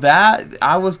 Well, that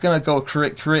I was gonna go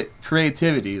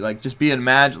creativity, like just be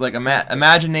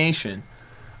imagination,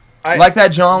 like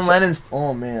that John Lennon.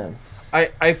 Oh man,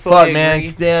 I fully agree.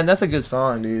 Man, Dan, that's a good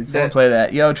song, dude. Someone play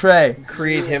that. Yo, Trey.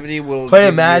 Creativity will play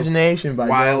Imagination by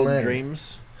Wild John Lennon.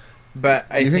 Dreams. But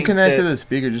I you think can connect to the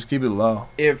speaker. Just keep it low.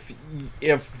 If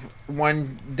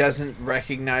one doesn't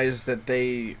recognize that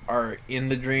they are in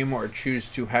the dream or choose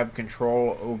to have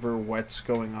control over what's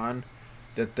going on,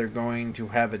 that they're going to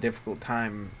have a difficult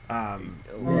time.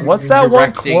 What's that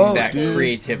one quote? That dude?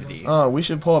 Creativity. Oh, we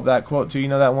should pull up that quote too. You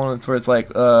know that one where it's like,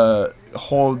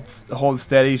 hold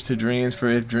steady to dreams, for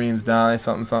if dreams die,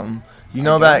 something. You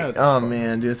know that? Oh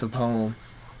man, dude, it's a poem.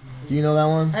 Do you know that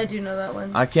one? I do know that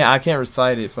one. I can't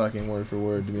recite it fucking word for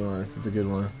word, to be honest. It's a good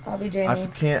one. I'll be Jamie.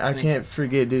 I can't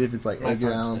forget, dude, if it's like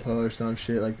Edgar Allan Poe or some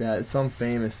shit like that. It's some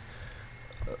famous.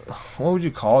 What would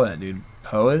you call that, dude?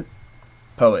 Poet,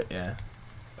 yeah,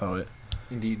 poet.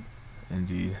 Indeed.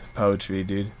 Poetry,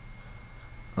 dude.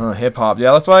 Hip hop,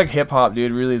 yeah. That's why like hip hop,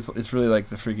 dude. Really, it's really like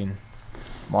the freaking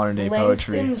modern day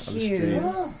poetry. Langston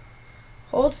Hughes.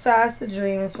 Hold fast to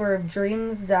dreams, for if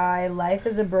dreams die, life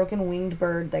is a broken winged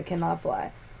bird that cannot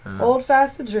fly. Hold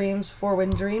fast to dreams, for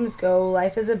when dreams go,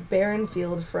 life is a barren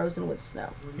field frozen with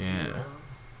snow. Yeah.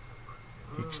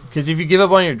 Because if you give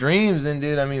up on your dreams, then,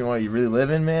 dude, I mean, what, are you really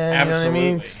living, man? Absolutely.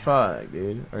 You know what I mean? Fuck,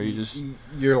 dude. Or you just...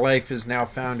 Your life is now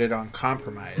founded on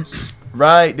compromise.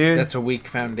 Right, dude. That's a weak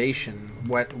foundation.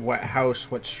 What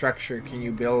house, what structure can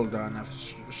you build on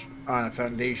a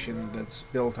foundation that's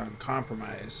built on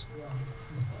compromise?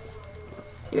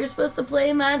 You're supposed to play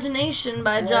Imagination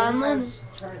by John Lennon.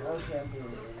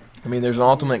 I mean, there's an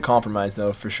ultimate compromise,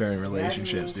 though, for sure, in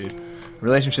relationships, dude.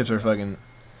 Relationships are fucking...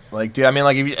 Like, dude, I mean,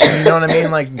 like, if you know what I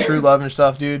mean? Like, true love and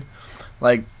stuff, dude.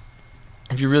 Like,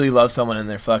 if you really love someone and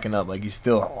they're fucking up, like, you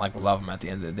still, like, love them at the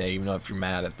end of the day, even though if you're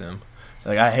mad at them.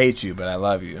 Like, I hate you, but I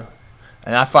love you.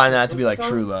 And I find that to be, like,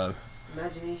 true love.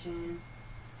 Imagination.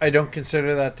 I don't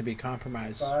consider that to be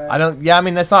compromise. Yeah, I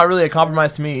mean, that's not really a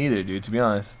compromise to me either, dude, to be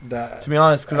honest. To be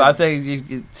honest, because I say,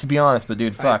 to be honest, but,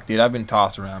 dude, fuck, dude, I've been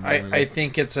tossed around. I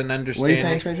think it's an understanding. What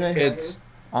are you saying, Trey? It's...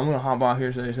 I'm going to hop off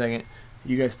here for a second.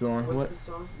 You guys still on? What's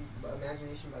the song?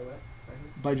 Imagination by what?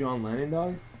 By John Lennon,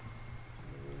 dog?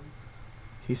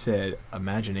 He said,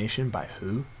 Imagination by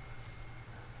who?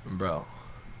 Bro.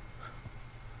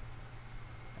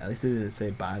 At least it didn't say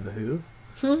by the who.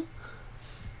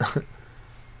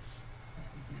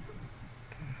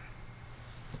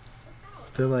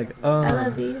 They're like, I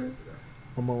love you.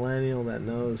 A millennial that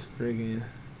knows friggin'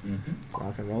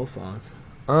 rock and roll songs.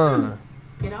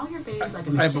 Get all your babes like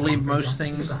I believe most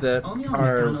things that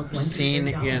are seen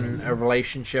in a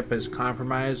relationship as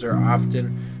compromise are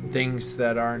often things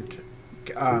that aren't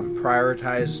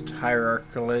prioritized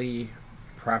hierarchically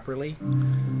properly.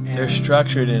 They're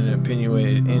structured in an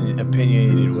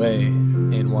opinionated way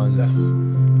in one's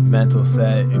mental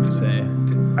set, you could say.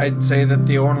 I'd say that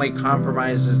the only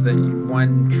compromises that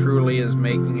one truly is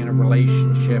making in a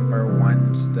relationship are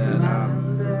ones that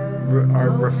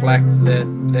reflect that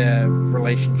the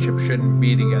relationship shouldn't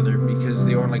be together, because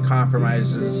the only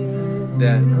compromises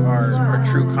that are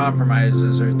true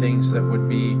compromises are things that would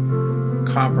be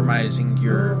compromising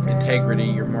your integrity,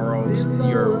 your morals,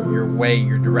 your way,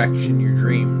 your direction, your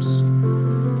dreams,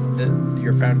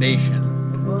 your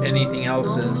foundation. Anything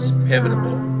else is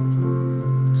pivotable.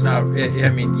 It's not. I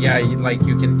mean, yeah, like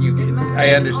you can. I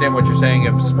understand what you're saying.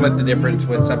 If split the difference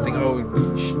with something.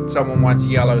 Oh, someone wants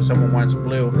yellow, someone wants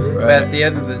blue. Right. But at the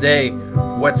end of the day,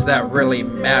 what's that really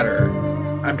matter?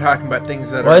 I'm talking about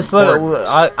things that are important.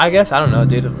 I guess I don't know,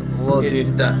 dude. Well,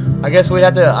 dude, I guess we'd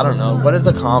have to. I don't know. What is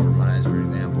a compromise, for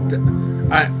example?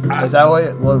 Is that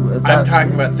what? I'm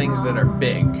talking about things that are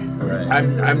big. Right.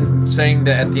 I'm saying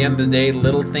that at the end of the day,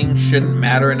 little things shouldn't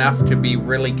matter enough to be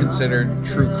really considered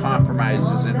true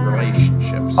compromises in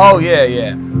relationships. Oh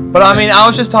yeah. But I mean, I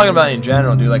was just talking about in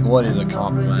general, dude. Like, what is a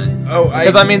compromise?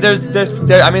 Because I mean, there's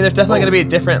definitely going to be a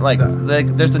different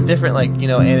there's a different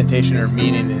annotation or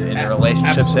meaning in a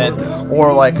relationship sense,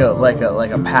 or like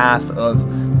a path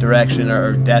of direction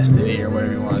or destiny or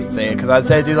whatever you want to say. Because I'd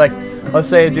say, dude, let's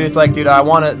say, dude, it's like, dude, I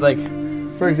want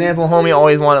to for example, homie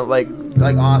always wanted like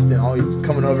Austin always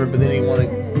coming over, but then he want to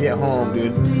get home,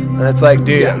 dude. And it's like,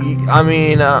 dude, I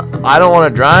mean, I don't want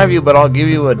to drive you, but I'll give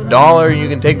you $1. You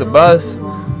can take the bus.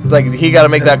 It's like he got to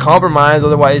make that compromise,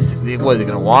 otherwise, what is he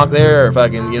gonna walk there or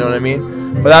fucking, you know what I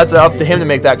mean? But that's up to him to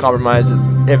make that compromise.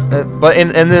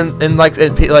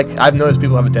 I've noticed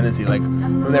people have a tendency like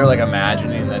when they're like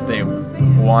imagining that they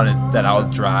wanted that I'll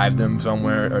drive them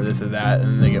somewhere or this or that,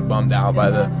 and then they get bummed out by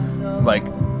the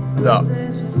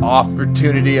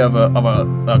opportunity of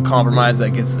a compromise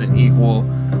that gets an equal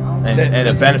and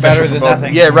a beneficial for both.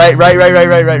 Nothing. Yeah, right.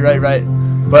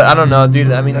 But I don't know,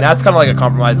 dude. I mean, that's kind of like a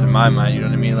compromise in my mind. You know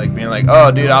what I mean? Like being like,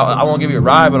 oh, dude, I won't give you a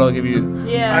ride, but I'll give you.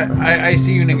 Yeah. I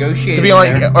see you negotiating. To be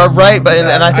like, right, but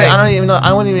and I think I don't even know.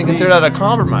 I wouldn't even consider that a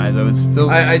compromise. I would still.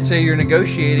 I'd say you're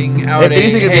negotiating out.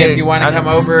 If you want to come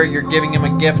over, you're giving him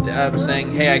a gift of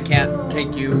saying, hey, I can't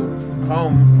take you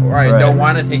home, or I don't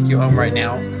want to take you home right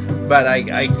now, but I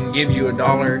can give you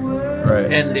 $1.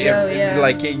 Right. And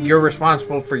like you're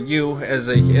responsible for you as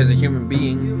a human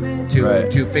being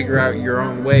to figure out your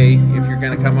own way. If you're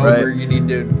gonna come over, you need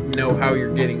to know how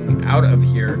you're getting out of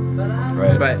here.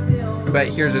 Right. But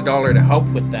here's $1 to help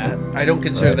with that. I don't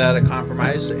consider that a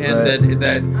compromise, and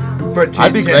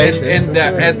I'd be gracious. And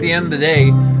that at the end of the day,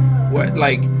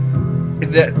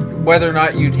 whether or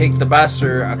not you take the bus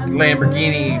or a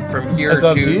Lamborghini from here That's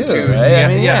up to you,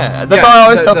 right? yeah, I mean, that's all I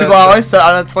always tell people.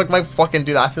 It's like my fucking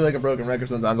dude. I feel like a broken record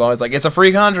sometimes. I'm always like, it's a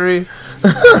free country.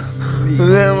 And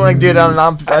then I'm like, dude,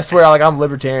 I swear, like I'm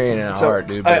libertarian in heart,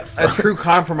 dude. But a true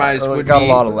compromise would be: a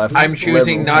lot of left I'm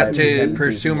choosing not to tendencies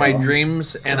pursue my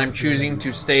dreams, and I'm choosing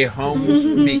to stay home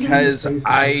because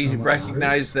I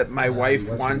recognize that my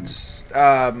wife wants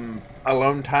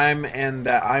alone time, and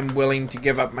that I'm willing to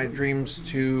give up my dreams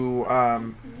to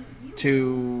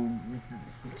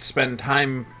spend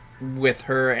time with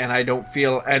her, and I don't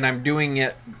feel, and I'm doing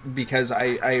it because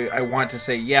I want to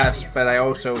say yes, but I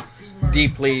also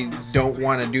deeply don't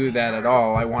want to do that at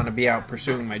all. I want to be out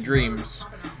pursuing my dreams,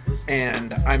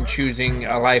 and I'm choosing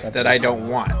a life that I don't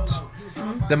want.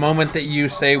 The moment that you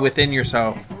say within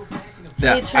yourself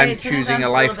that I'm choosing a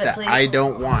life that I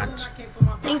don't want,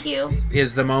 Thank you.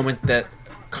 is the moment that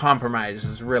compromise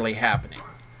is really happening.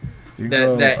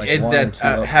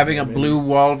 Having a blue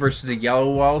wall versus a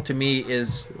yellow wall to me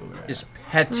is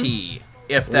petty.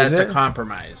 If that's a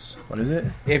compromise. What is it?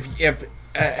 If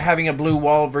having a blue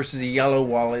wall versus a yellow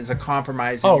wall is a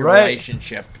compromise in your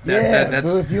relationship.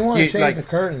 That's, if you want to change the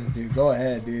curtains, dude, go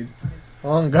ahead, dude.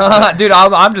 Oh God, dude,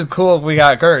 I'm just cool if we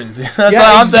got curtains. That's what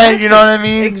I'm saying. You know what I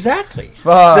mean? Exactly.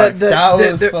 Fuck, that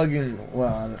was fucking.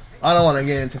 Well, I don't want to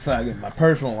get into fucking my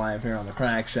personal life here on the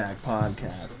Crack Shack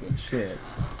podcast, but shit.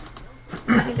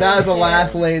 That was the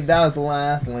last lady. That was the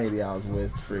last lady I was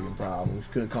with. Freaking problem.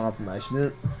 She couldn't compromise. She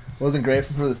wasn't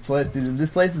grateful for this place, dude. This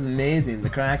place is amazing. The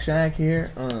Crack Shack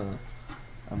here,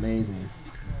 amazing.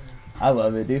 I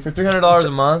love it, dude. For $300 a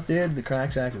month, dude, the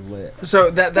Crack Shack is lit. So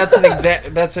that's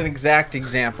an exact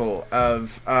example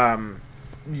of a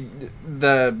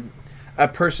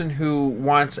person who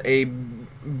wants a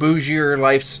bougier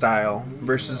lifestyle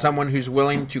versus someone who's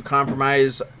willing to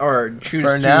compromise or choose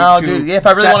for now, dude. Yeah, if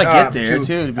I really want to get there,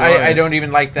 too. I don't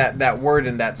even like that word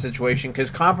in that situation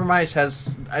because compromise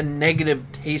has a negative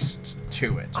taste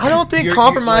to it. I don't think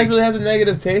compromise really has a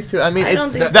negative taste to it. I mean,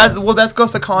 that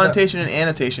goes to connotation and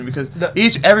annotation because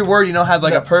every word has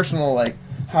like a personal like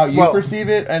how you perceive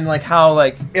it and like how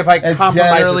like if I compromise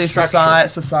generally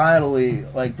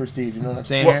societally like perceived. You know what I'm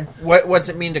saying here? What's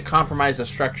it mean to compromise a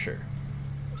structure?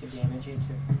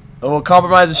 Well,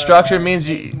 compromise the structure means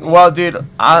dude,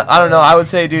 I don't know. I would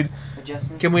say, dude.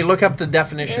 Can we look up the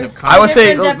definition of compromise? I would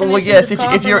say, well, yes.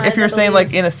 If you're saying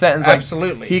like in a sentence, like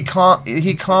absolutely, he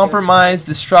compromised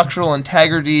the structural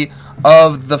integrity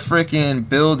of the freaking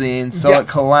building, so it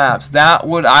collapsed.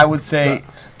 I would say.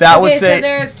 So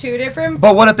there's two different.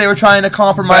 But what if they were trying to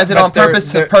compromise it on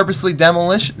purpose to purposely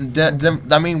demolition? And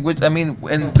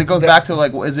it goes back to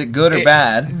like, is it good or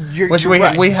bad?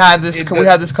 We had this.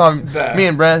 Me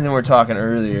and Brandon were talking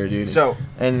earlier, dude. So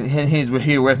and he's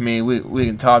here with me. We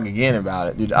can talk again about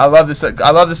it, dude. I love this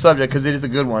subject because it is a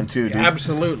good one too, dude.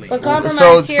 Absolutely. But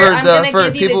compromise here, I'm going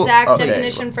to give you the exact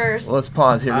definition first. Let's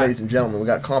pause here, ladies and gentlemen. We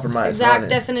got compromise. Exact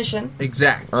definition.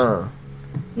 Exact.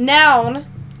 Noun.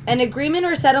 An agreement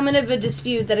or settlement of a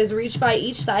dispute that is reached by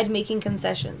each side making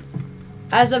concessions.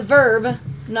 As a verb,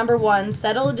 number 1,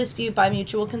 settle a dispute by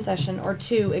mutual concession, or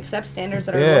 2, accept standards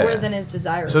that are lower than is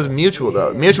desirable. So it's mutual,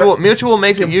 though. Mutual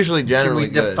makes it usually generally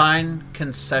good. Can we define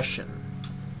concession?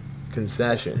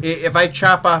 Concession. If I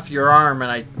chop off your arm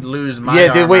and I lose my arm.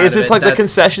 Yeah, dude, wait, is this like the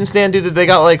concession stand, dude? Did they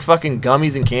got like fucking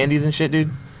gummies and candies and shit, dude?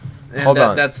 And Hold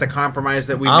on. That's the compromise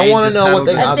that we made. I want to know what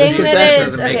a thing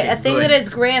that is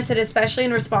granted, especially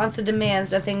in response to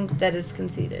demands. A thing that is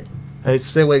conceded. Hey,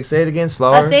 say it again,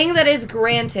 slower. A thing that is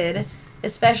granted,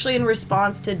 especially in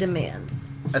response to demands.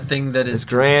 A thing that is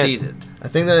conceded. A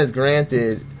thing that is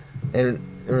granted,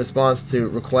 and in response to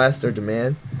request or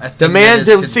demand? I think that is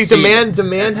conceded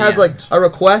Demand at has the like end. a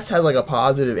request has like a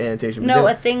positive annotation. No,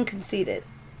 a thing conceded.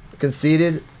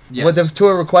 Conceded. Yes. To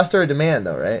a request or a demand,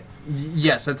 though, right?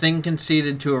 Yes, a thing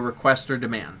conceded to a request or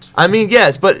demand. I mean,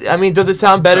 yes, but I mean, does it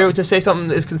sound better to say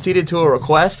something is conceded to a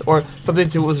request or something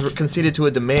was conceded to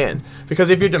a demand? Because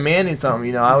if you're demanding something,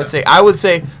 you know, I would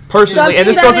say personally, and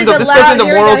this goes into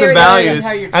morals and values,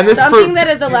 and this something that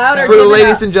is allowed or for the given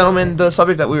ladies up. and gentlemen, the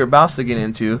subject that we were about to get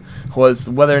into was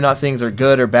whether or not things are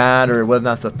good or bad, or whether or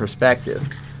not it's a perspective.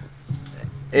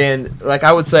 And like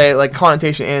I would say, like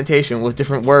connotation, annotation with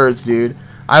different words, dude.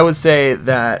 I would say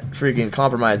that freaking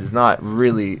compromise is not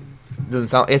really doesn't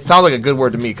sound. It sounds like a good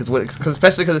word to me because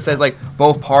especially because it says like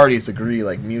both parties agree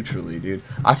like mutually, dude.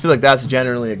 I feel like that's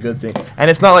generally a good thing, and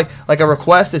it's not like a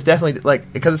request is definitely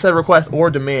like because it said request or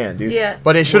demand, dude. Yeah.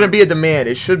 But it shouldn't be a demand.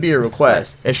 It should be a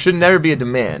request. It should never be a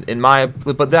demand.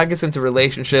 But that gets into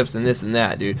relationships and this and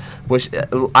that, dude. Which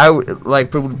I would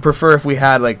like prefer if we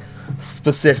had like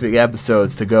specific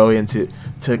episodes to go into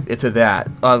that.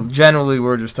 Generally,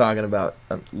 we're just talking about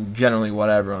generally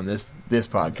whatever on this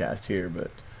podcast here,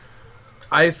 but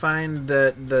I find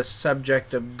that the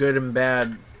subject of good and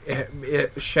bad,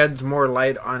 it sheds more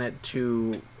light on it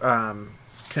to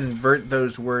convert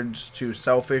those words to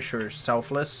selfish or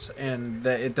selfless, and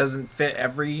that it doesn't fit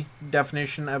every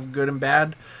definition of good and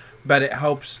bad, but it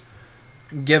helps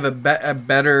give a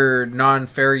better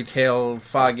non-fairy tale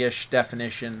foggish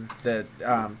definition that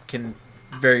can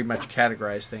very much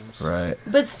categorize things. right.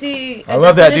 But see, I a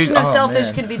love that, definition dude. of Oh, selfish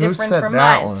man. could be Who different said from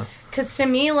that mine. one? Because to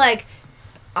me, like,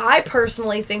 I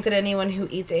personally think that anyone who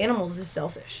eats animals is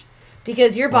selfish.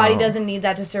 Because your body Wow. doesn't need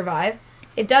that to survive.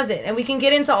 It doesn't. And we can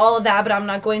get into all of that, but I'm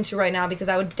not going to right now because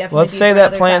I would definitely Let's be say for that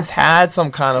another plants time. had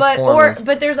some kind of form of,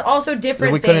 But there's also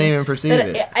different we things. couldn't even perceive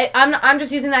that it. I'm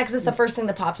just using that because it's the first thing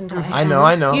that popped into my head.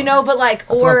 I know. You know, but like,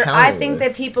 That's what I'm or I counting think with.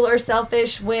 that people are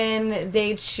selfish when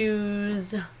they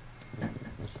choose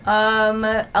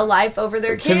a life over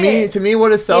their kid. To me,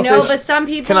 what is selfish? You know, but some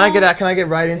people. Can I get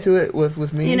right into it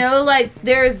with me? You know, like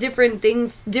there's different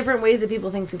things, different ways that people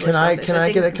think people are selfish. Can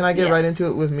I get right yes. into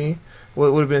it with me?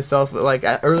 What would have been selfish? Like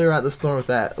earlier at the store with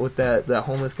that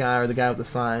homeless guy or the guy with the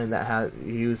sign that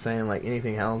he was saying like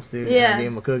anything helps, dude. Yeah. And I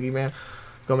gave him a cookie, man.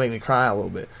 Gonna make me cry a little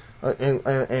bit.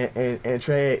 And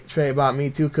Trey bought me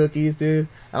 2 cookies, dude.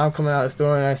 And I'm coming out of the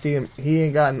store and I see him. He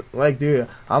ain't got like, dude.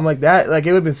 I'm like that. Like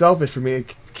it would have been selfish for me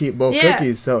to keep both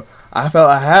cookies. So I felt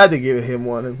I had to give him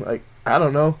one. And like I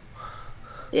don't know.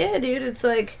 Yeah, dude. It's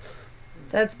like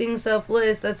that's being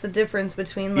selfless. That's the difference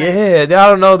between like. Yeah, I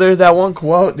don't know. There's that one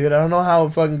quote, dude. I don't know how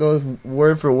it fucking goes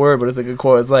word for word, but it's a good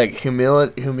quote. It's like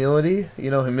humility. You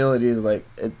know, humility is like,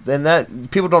 and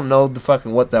that people don't know the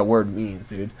fucking what that word means,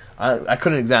 dude. I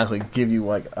couldn't exactly give you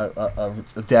like a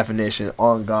definition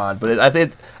on God, but I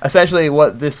think it's essentially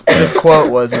what this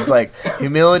quote was. Is like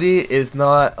humility is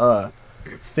not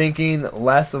thinking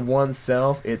less of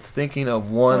oneself. It's thinking of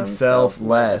oneself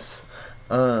less.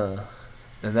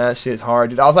 And that shit's hard,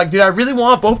 dude. I was like, dude, I really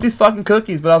want both these fucking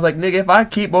cookies. But I was like, nigga, if I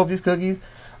keep both these cookies,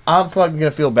 I'm fucking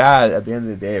gonna feel bad at the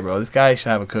end of the day, bro. This guy should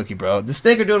have a cookie, bro. The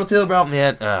snickerdoodle too, bro,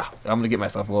 man. I'm gonna get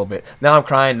myself a little bit. Now I'm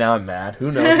crying, now I'm mad.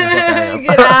 Who knows what the fuck I am?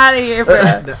 Get out of here,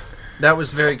 bro. That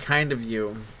was very kind of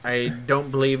you. I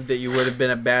don't believe that you would have been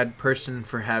a bad person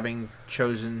for having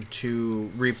chosen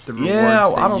to reap the rewards. Yeah,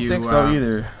 that I don't you, think so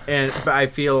either. But I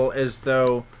feel as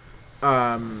though.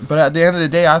 But at the end of the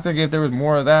day, I think if there was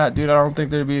more of that, dude, I don't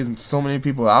think there'd be so many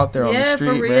people out there on the Yeah,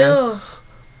 street, for real. man.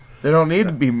 They don't need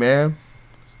to be, man.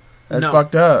 That's No.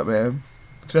 fucked up, man.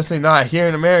 Especially not here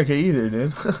in America either,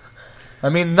 dude. I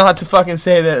mean, not to fucking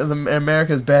say that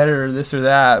America's better or this or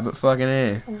that, but fucking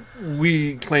A.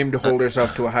 We claim to hold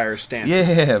ourselves to a higher standard.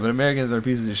 Yeah, but Americans are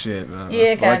pieces of shit, man.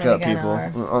 Yeah, kinda, Wake up, we kinda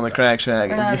people. On the Crack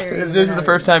Shack. We're not If this is the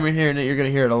first time you're hearing it, you're going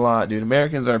to hear it a lot, dude.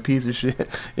 Americans are a piece of shit.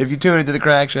 If you tune into the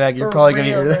Crack Shack, you're For probably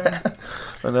going to real, hear that.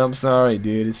 And I'm sorry,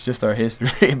 dude. It's just our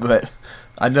history, but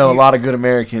I know a lot of good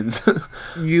Americans.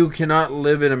 You cannot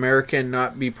live in America and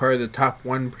not be part of the top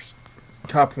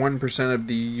 1% of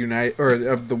the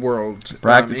of the world.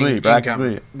 Practically.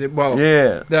 Income. Well,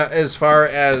 Yeah. as far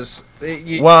as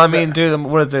Well, I mean, dude,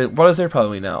 what is there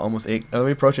probably now? Almost 8. Are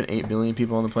we approaching 8 billion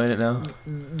people on the planet now?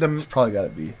 the Probably got to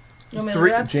be. You want me to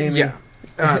three, look it up? Jamie.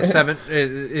 yeah, 7.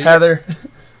 Heather.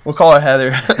 We'll call her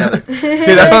Heather. Dude, that's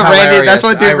That's what Randy. hilarious. That's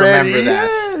what dude I Randy. remember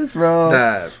that. Yes, bro.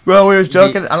 The- Bro, we was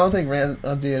joking. I don't think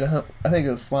dude, I think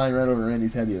it was flying right over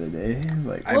Randy's head the other day. He was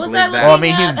like, I What was believe that? that. well, I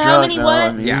mean, he's How drunk many now. what?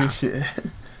 I mean, Yeah. shit.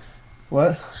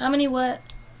 What? How many what?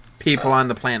 people on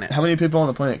the planet. How many people on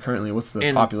the planet currently? What's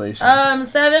the population?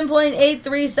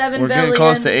 7.837 We're billion. getting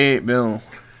close to 8 billion.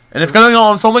 And it's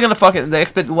gonna, it's only gonna fucking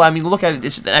look at it.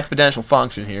 It's just an exponential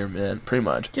function here, man. Pretty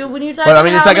much. Dude, when you type But I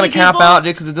mean, it's how not gonna many cap people- out,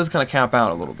 dude, because it does kind of cap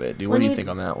out a little bit, dude. What do you think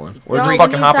on that one? We're just when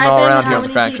fucking you hopping type all in around how here on the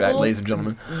many Crack Shack, people- ladies and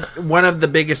gentlemen. One of the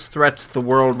biggest threats to the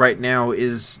world right now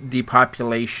is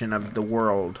depopulation of the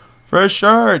world. For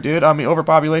sure, dude. I mean,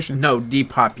 overpopulation. No,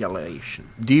 depopulation.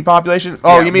 Depopulation?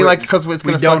 Oh, Yeah, you mean we're- like because it's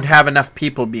We gonna don't have enough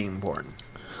people being born.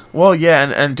 Well, yeah,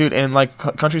 and dude, and like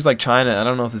countries like China, I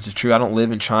don't know if this is true. I don't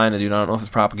live in China, dude. I don't know if it's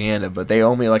propaganda, but they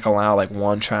only like allow like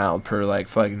one child per like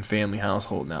fucking family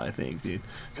household now. I think, dude,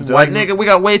 because they're like, nigga, we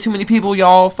got way too many people,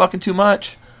 y'all, fucking too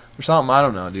much, or something. I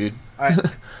don't know, dude.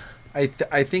 I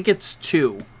think it's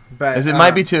 2, but It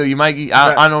might be 2. You might.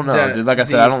 I don't know, dude. Like I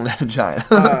said, I don't live in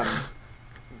China.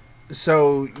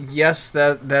 So yes,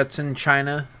 that's in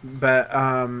China, but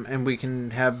and we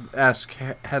can ask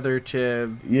Heather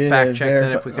to fact check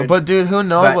that if we could. But dude, who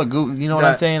knows But what Google? You know what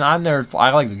I'm saying? I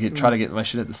like to try to get my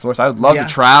shit at the source. I would love Yeah. to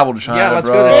travel to China, Yeah, let's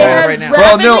bro. go to They China have right now.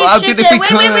 Well, no, rapidly dude, if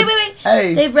shifted- we wait. could-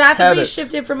 Hey, They've rapidly Heather.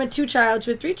 shifted from a 2-child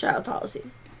to a 3-child policy.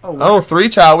 Oh,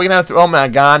 3-child. We can have. Oh my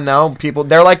God, no, people.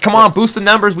 They're like, come on, boost the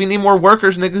numbers. We need more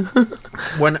workers, nigga.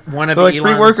 One of They're like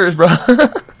free Elon's, workers, bro.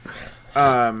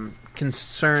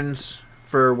 concerns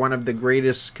for one of the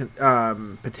greatest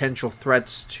potential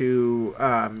threats to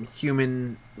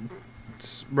humans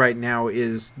right now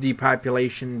is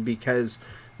depopulation, because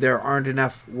there aren't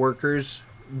enough workers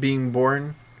being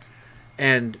born,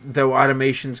 and though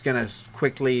automation's gonna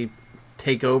quickly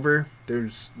take over,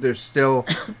 there's still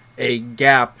a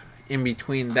gap in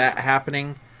between that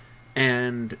happening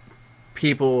and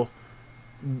people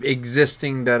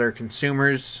existing that are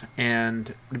consumers,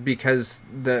 and because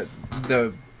the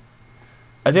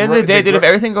At the end of the day, dude, if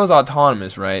everything goes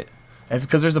autonomous, right?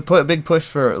 Because there's a big push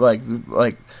for like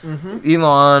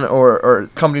Elon or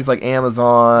companies like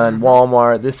Amazon,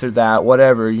 Walmart, this or that,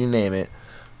 whatever, you name it.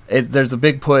 There's a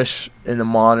big push in the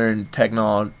modern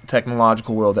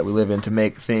technological world that we live in to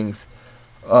make things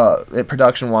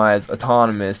production-wise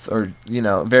autonomous, or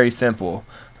very simple.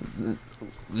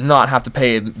 Not have to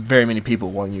pay very many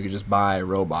people when you can just buy a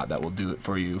robot that will do it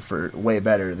for you for way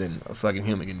better than a fucking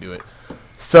human can do it.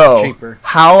 So, cheaper.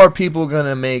 How are people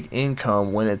gonna make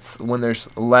income when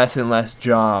there's less and less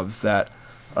jobs that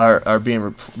are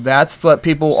being that's what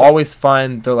people always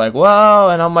find. They're like,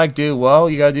 well, and I'm like, dude, well,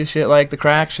 you gotta do shit like the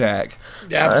Crack Shack.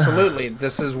 Absolutely.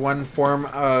 This is one form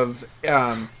of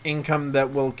income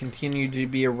that will continue to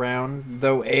be around,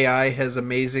 though AI has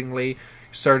amazingly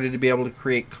started to be able to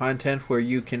create content where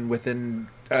you can, within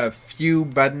a few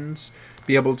buttons,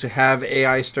 be able to have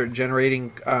AI start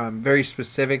generating very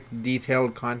specific,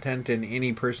 detailed content in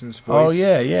any person's voice. Oh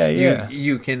yeah.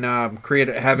 You can have it create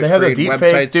the websites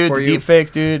deepfakes, dude. for The you.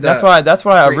 deepfakes, dude. That's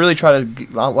why I really try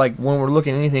to like when we're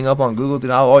looking anything up on Google,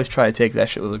 dude. I'll always try to take that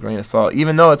shit with a grain of salt,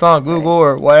 even though it's on Google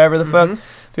or whatever the fuck,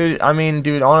 dude. I mean,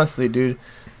 dude, honestly, dude.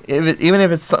 Even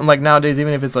if it's something like nowadays,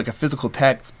 even if it's like a physical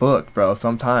textbook, bro,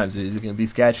 sometimes it's gonna be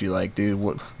sketchy. Like,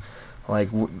 dude,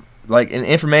 like in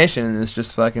information is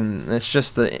just fucking. It's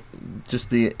just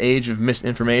the age of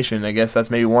misinformation. I guess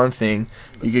that's maybe one thing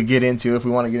you could get into if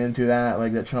we want to get into that.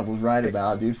 Like that Trump was right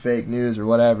about, dude, fake news or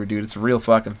whatever, dude. It's a real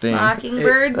fucking thing.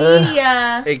 Mockingbird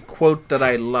media. A quote that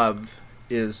I love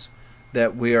is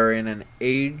that we are in an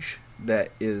age that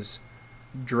is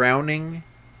drowning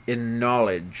in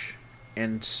knowledge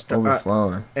and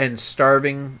Overflowing and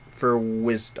starving for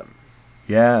wisdom.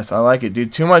 Yes, I like it,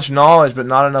 dude. Too much knowledge, but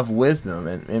not enough wisdom.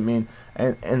 And I mean,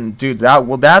 and dude,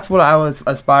 that's what I would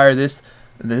aspire this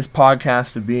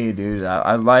podcast to be, dude.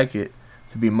 I like it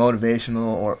to be motivational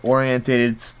or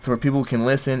orientated, so where people can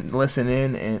listen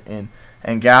in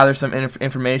and gather some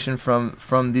information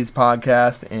from these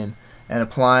podcasts and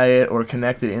apply it or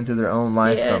connect it into their own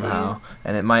life somehow, dude.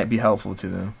 And it might be helpful to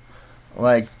them.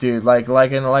 Like, dude, like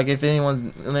if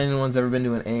anyone's ever been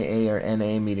to an AA or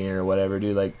NA meeting or whatever,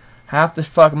 dude, like. Most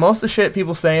of the shit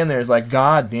people say in there is like,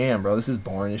 God damn, bro, this is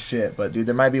boring as shit. But dude,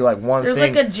 there might be like one thing.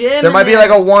 There's like a gym. There might be like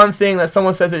a one thing that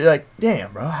someone says that you're like,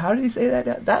 damn, bro, how did he say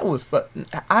that? That was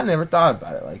I never thought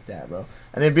about it like that, bro.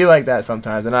 And it'd be like that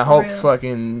sometimes. And I hope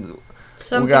something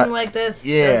like this.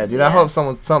 Yeah, dude. I hope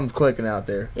something's clicking out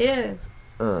there. Yeah.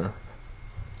 I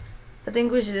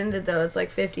think we should end it though. It's like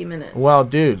 50 minutes. Well,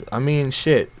 dude, I mean,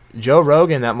 shit. Joe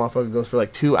Rogan, that motherfucker goes for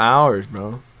like 2 hours,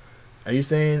 bro. Are you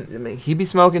saying? I mean, he be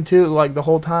smoking too, like the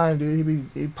whole time, dude.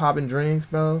 He popping drinks,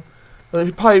 bro.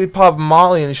 He probably be popping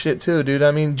Molly and shit too, dude. I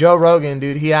mean, Joe Rogan,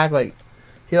 dude. He I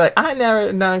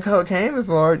never done cocaine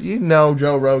before. You know,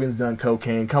 Joe Rogan's done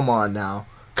cocaine. Come on now,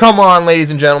 come on, ladies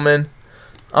and gentlemen.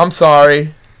 I'm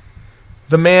sorry.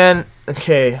 The man.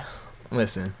 Okay,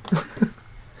 listen.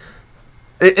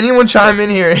 Anyone chime in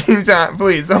here anytime,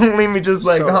 please. Don't leave me just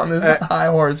like on this high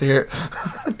horse here.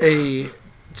 A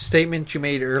statement you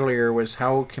made earlier was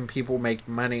how can people make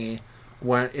money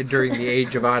during the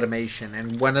age of automation?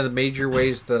 And one of the major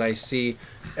ways that I see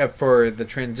for the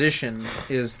transition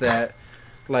is that,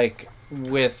 like,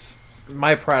 with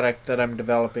my product that I'm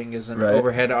developing is an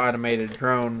overhead automated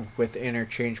drone with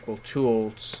interchangeable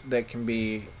tools that can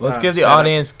be. Let's give the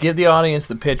audience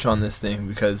the pitch on this thing,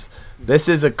 because this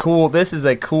is a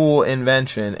cool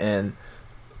invention, and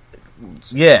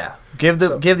yeah, give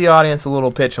the audience a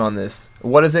little pitch on this.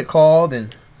 What is it called?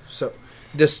 And so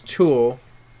this tool,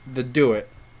 the Do It,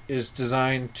 is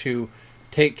designed to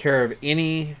take care of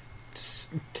any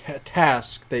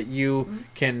task that you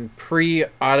can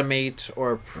pre-automate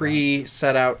or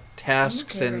pre-set out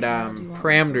tasks and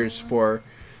parameters for,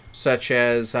 such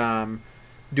as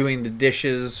doing the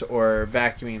dishes or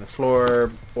vacuuming the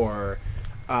floor or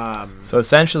so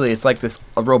essentially it's like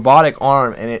a robotic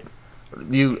arm, and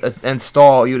you'd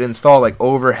install like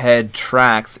overhead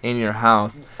tracks in your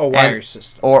house, a wire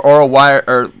system or a wire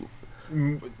or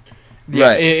yeah,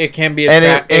 right. It can be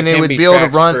it would be able to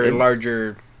run for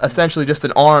larger. Essentially, just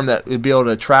an arm that would be able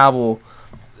to travel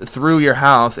through your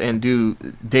house and do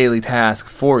daily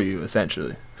tasks for you,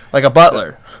 essentially. Like a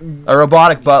butler. A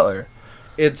robotic butler.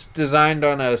 It's designed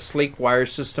on a sleek wire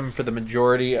system for the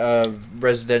majority of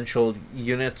residential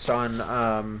units,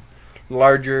 on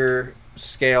larger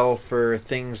scale for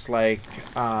things like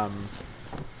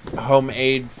home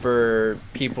aid for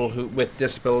people with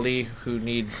disability who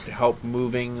need help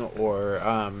moving, or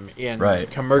in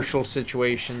commercial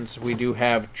situations we do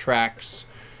have tracks,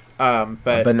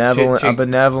 but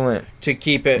benevolent to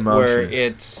keep it motion, where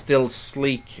it's still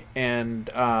sleek and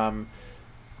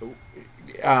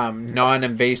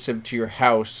non-invasive to your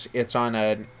house. It's on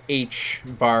an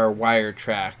H-bar wire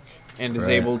track and is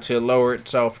able to lower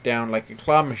itself down like a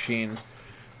claw machine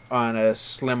on a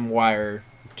slim wire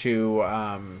to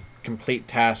complete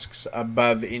tasks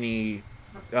above any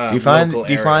do you find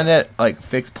that like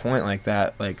fixed point like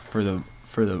that, like for the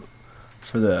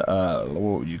what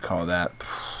would you call that,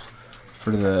 for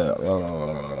the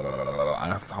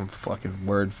I'm fucking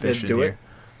word fishing here,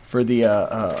 for the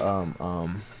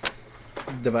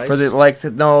device, for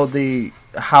the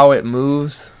how it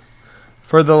moves,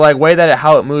 for the like way that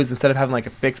how it moves, instead of having like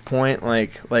a fixed point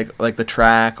like the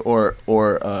track or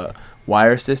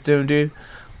wire system, dude.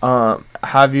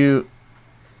 Have you?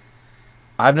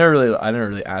 I never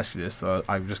really asked you this, so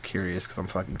I'm just curious because I'm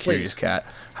fucking curious, cat.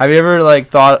 Have you ever like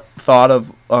thought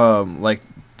of like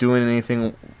doing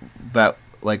anything that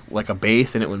like a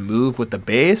base and it would move with the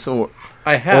base, or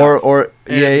I have or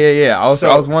yeah. I was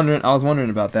wondering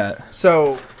about that.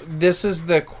 So this is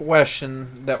the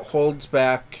question that holds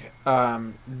back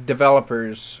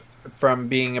developers from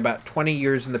being about 20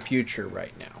 years in the future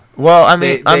right now. Well,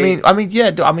 dude,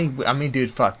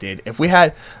 fuck, dude. If we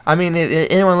had,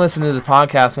 anyone listening to the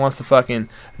podcast wants to fucking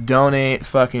donate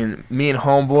fucking me and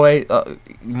homeboy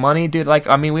money, dude. Like,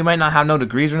 we might not have no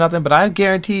degrees or nothing, but I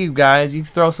guarantee you guys, you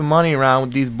throw some money around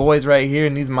with these boys right here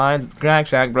in these mines at the Crack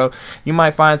Shack, bro. You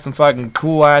might find some fucking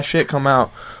cool ass shit come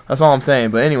out. That's all I'm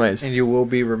saying. But anyways, and you will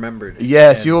be remembered.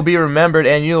 Yes, you will be remembered,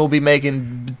 and you will be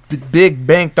making big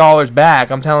bank dollars back.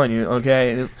 I'm telling you,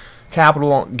 okay.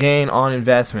 Capital gain on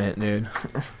investment, dude.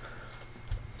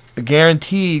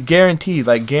 guaranteed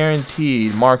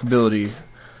markability.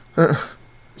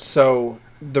 So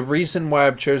the reason why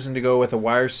I've chosen to go with a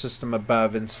wire system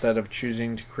above instead of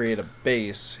choosing to create a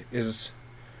base is,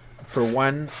 for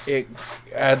one, it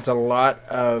adds a lot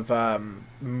of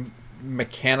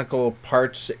mechanical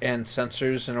parts and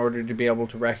sensors in order to be able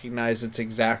to recognize its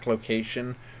exact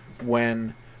location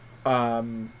when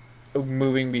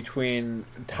moving between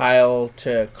tile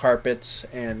to carpets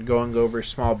and going over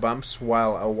small bumps,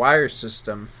 while a wire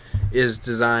system is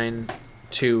designed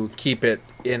to keep it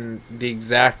in the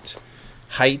exact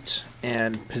height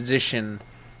and position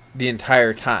the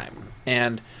entire time.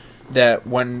 And that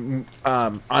when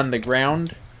on the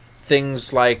ground,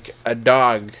 things like a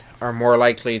dog are more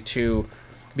likely to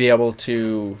be able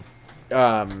to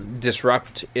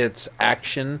disrupt its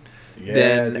action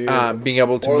than being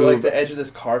able to move. Or like the edge of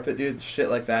this carpet, dude. Shit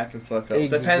like that can fuck up.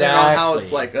 Exactly. Depending on how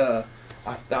it's like,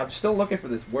 I'm still looking for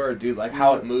this word, dude. Like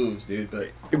how it moves, dude. But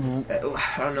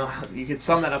I don't know. You could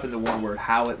sum that up into one word: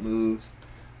 how it moves.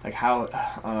 Like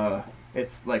how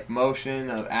it's like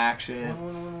motion of action,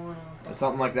 or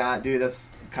something like that, dude.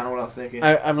 That's kind of what I was thinking.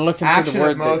 I'm looking action for the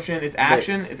word of motion. It's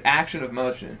action. It's action of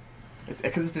motion.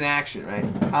 Because it's an action, right?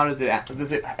 How does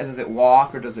it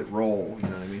walk or does it roll? You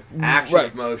know what I mean? Action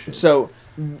of motion. So,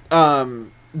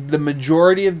 the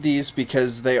majority of these,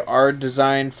 because they are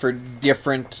designed for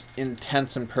different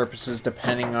intents and purposes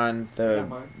depending on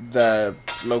the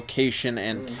location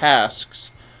and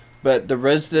tasks, but the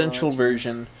residential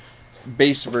version,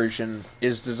 base version,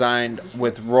 is designed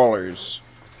with rollers.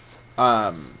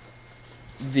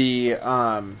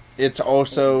 It's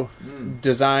also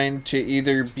designed to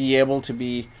either be able to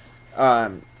be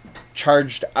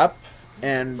charged up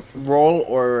and roll,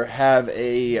 or have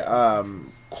a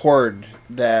cord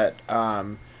that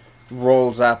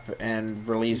rolls up and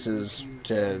releases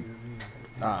to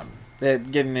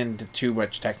getting into too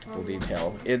much technical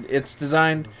detail. It's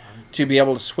designed to be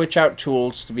able to switch out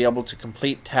tools, to be able to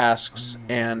complete tasks,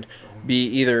 and be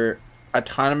either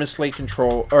autonomously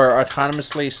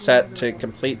set to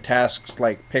complete tasks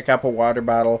like pick up a water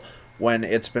bottle when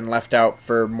it's been left out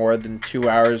for more than 2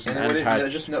 hours and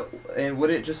untouched. Would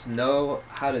it just know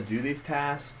how to do these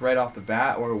tasks right off the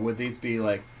bat, or would these be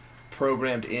like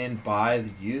programmed in by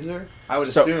the user? I would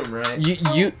assume, right? I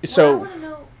want to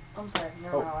know. I'm sorry.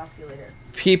 No, I'll ask you later.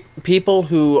 People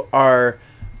who are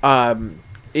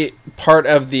part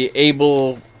of the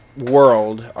Able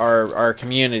world, our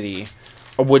community,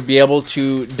 would be able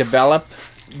to develop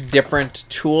different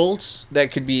tools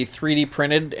that could be 3D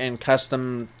printed and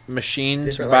custom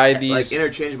machined by these like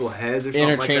interchangeable heads or something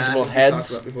interchangeable like that,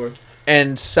 heads,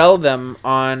 and sell them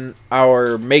on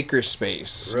our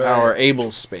makerspace, our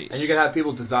Able space. And you can have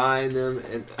people design them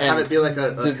and have it be like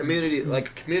a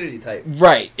community type.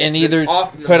 Right, and either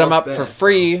put them up for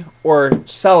free or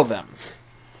sell them.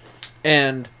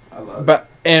 And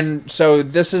so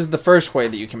this is the first way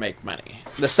that you can make money.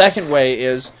 The second way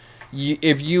is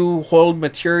if you hold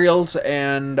materials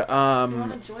and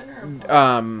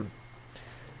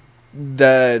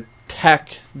the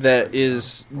tech that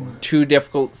is too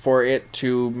difficult for it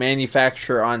to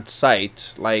manufacture on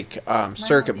site, like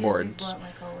circuit boards.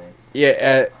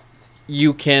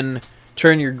 You can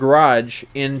turn your garage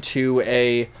into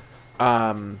a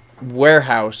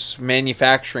warehouse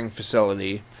manufacturing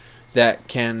facility that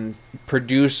can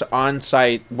produce on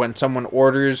site when someone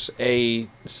orders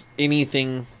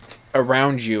anything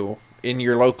around you in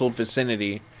your local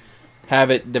vicinity, have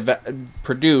it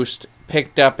produced,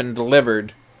 picked up, and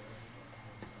delivered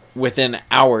within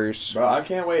hours. Bro, I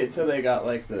can't wait until they got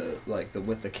like the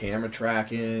with the camera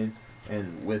tracking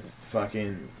and with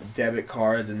fucking debit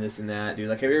cards and this and that, dude.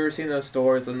 Like, have you ever seen those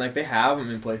stores? And like they have them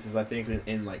in places, I think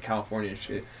in like California and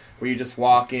shit, where you just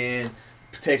walk in,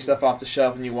 take stuff off the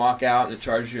shelf, and you walk out and it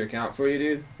charges your account for you,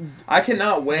 dude. I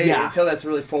cannot wait until that's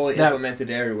really fully implemented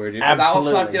everywhere, dude. Because I don't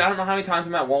know how many times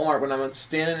I'm at Walmart when I'm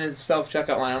standing in the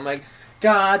self-checkout line, I'm like,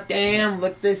 God damn,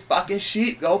 look at this fucking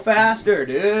sheet, go faster,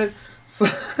 dude.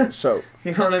 So,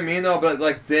 you know what I mean, though? But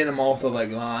like, then I'm also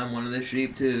like, oh, I'm one of the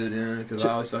sheep too, dude, because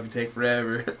I always fucking take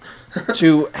forever.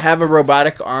 To have a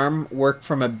robotic arm work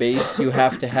from a base, you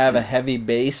have to have a heavy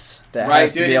base that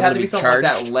has to be able to be charged.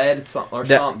 Like that lead or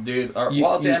something, dude. Or, dude,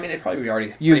 I mean, it'd probably be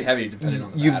already pretty heavy depending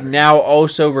on the You've battery. now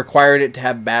also required it to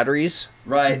have batteries,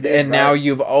 right? Now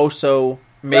you've also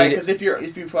made because if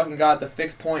you fucking got the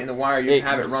fixed point in the wire, you can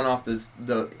have it run off the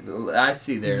I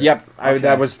see there. Yep, okay.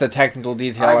 That was the technical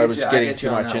detail I was getting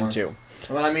too much into.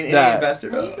 Well, I mean, any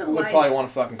investor would probably want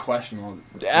to fucking question all.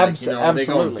 Absolutely, they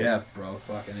go in depth, bro.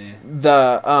 Fucking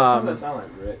the What does that sound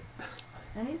like, Rick?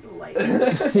 I need the light.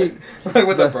 Like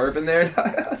with the burp in there.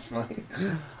 That's funny.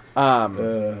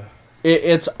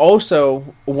 It's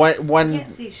also one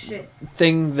can't see shit.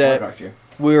 thing that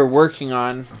we were working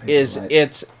on is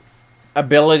its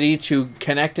ability to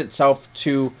connect itself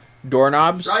to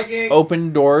doorknobs,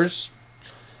 open doors,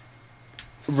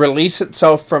 release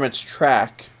itself from its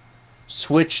track,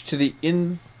 switch to the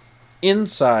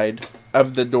inside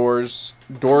of the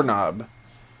doorknob,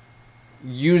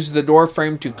 use the door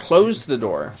frame to close the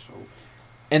door,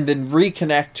 and then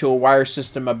reconnect to a wire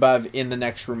system above in the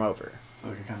next room over. So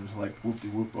it can kind of just like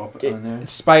whoop-de-whoop up on there.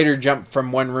 Spider jump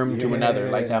from one room to another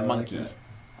like that monkey.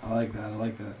 I like that.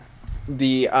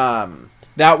 The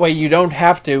that way you don't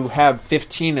have to have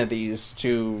 15 of these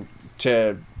to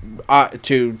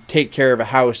take care of a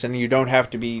house, and you don't have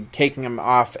to be taking them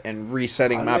off and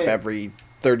resetting them up every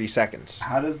 30 seconds.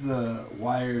 How does the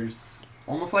wires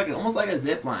almost like a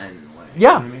zip line in a way?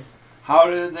 Yeah. You know what I mean? How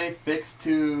do they fix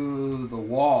to the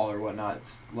wall or whatnot?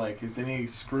 It's like, is any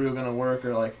screw gonna work,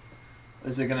 or like,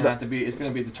 is it gonna have to be? It's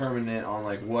gonna be determinant on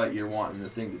like what you're wanting the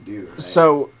thing to do. Right?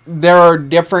 So there are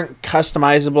different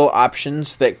customizable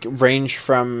options that range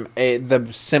from the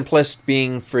simplest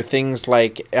being for things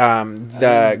like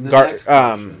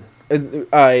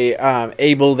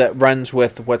Able that runs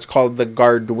with what's called the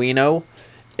Garduino.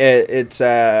 It's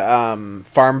a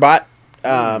farm bot.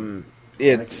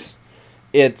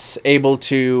 It's able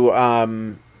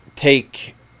to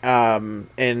take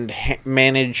and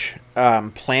manage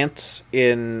plants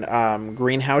in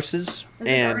greenhouses. Is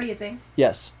this already a thing?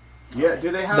 Yes. Yeah,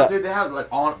 do they have like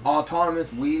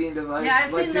autonomous weeding devices? Yeah, I've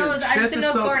seen those. I just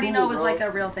didn't know if Gardino was like a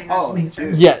real thing.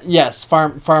 Yes,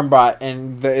 farm bot,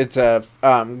 and it's a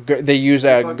they use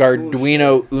a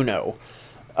Garduino Uno.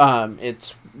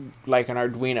 It's like an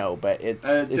Arduino, but it's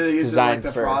designed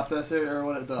like the for processor or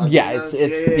what? The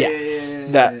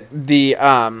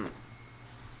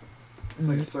It's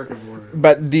like a circuit board.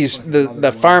 But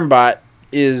the farm bot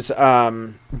is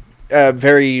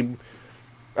very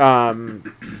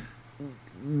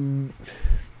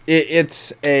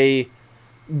it's a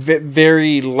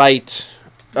very light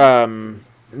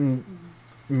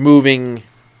moving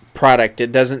product.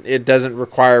 It doesn't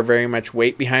require very much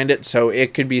weight behind it, so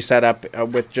it could be set up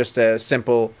with just a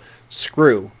simple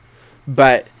screw.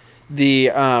 But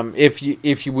the if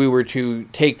we were to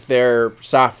take their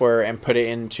software and put it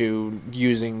into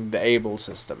using the Able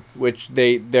system, which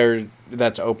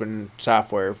that's open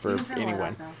software for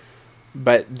anyone.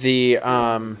 But the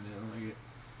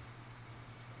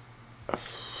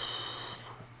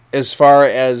as far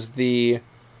as the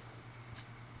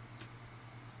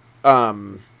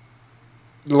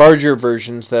larger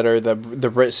versions that are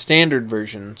the standard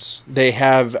versions, they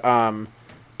have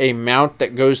a mount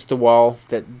that goes to the wall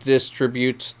that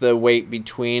distributes the weight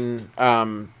between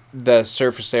the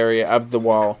surface area of the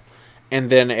wall, and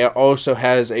then it also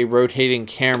has a rotating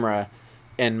camera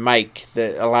and mic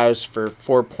that allows for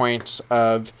 4 points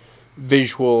of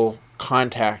visual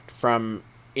contact from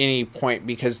any point,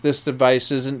 because this device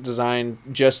isn't designed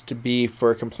just to be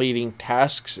for completing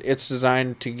tasks. It's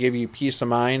designed to give you peace of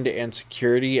mind and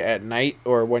security at night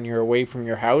or when you're away from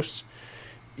your house.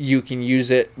 You can use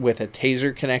it with a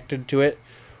taser connected to it,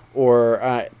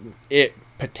 or it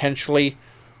potentially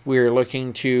we're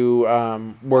looking to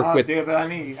work with. Dude, but I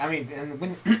mean, and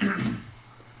when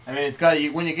it's got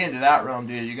when you get into that realm,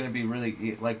 dude, you're gonna be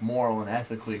really like moral and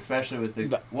ethically, especially with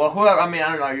whoever. I mean,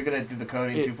 I don't know. You're gonna do the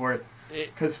coding too for it,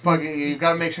 because fucking you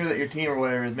gotta make sure that your team or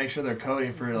whatever is make sure they're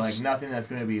coding for like nothing that's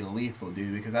gonna be lethal,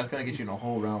 dude, because that's gonna get you in a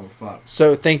whole realm of fuck.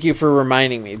 So thank you for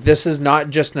reminding me. This is not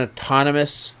just an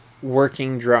autonomous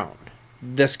working drone.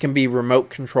 This can be remote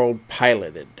controlled,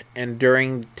 piloted, and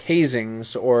during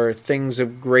tasings or things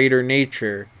of greater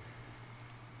nature,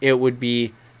 it would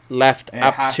be left and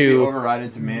up it has to be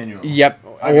overridden to manual. Yep,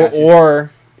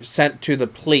 or sent to the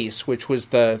police, which was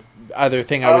the other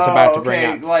thing I was about to bring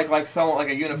up. Like someone like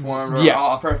a uniform or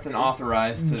a person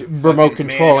authorized to remote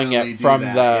controlling it from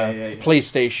the police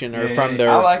station or from their.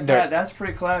 I like that. That's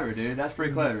pretty clever, dude. That's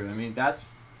pretty clever.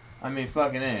 I mean,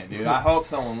 fucking it, dude. I hope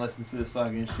someone listens to this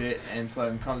fucking shit and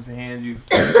fucking comes to hand you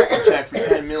a check for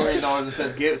 $10 million and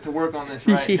says, get to work on this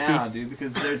right now, dude,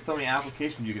 because there's so many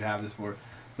applications you could have this for.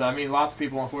 So, I mean, lots of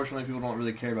people, unfortunately, people don't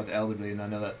really care about the elderly, and I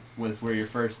know that was where your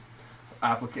first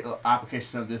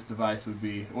application of this device would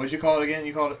be. What did you call it again?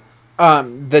 You called it?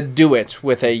 The Do It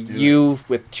with a U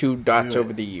with 2 dots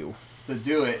over the U. The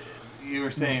Do It. You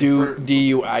were saying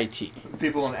DUIT.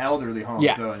 People in elderly homes,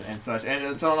 yeah. and such, and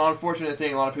it's an unfortunate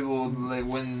thing. A lot of people,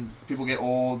 when people get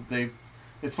old, it's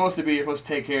supposed to be you're supposed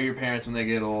to take care of your parents when they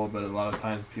get old, but a lot of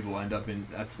times people end up in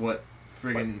that's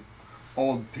friggin'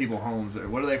 old people homes, or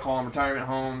what do they call them, retirement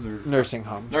homes or nursing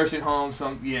homes. Nursing homes,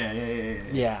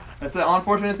 yeah. That's an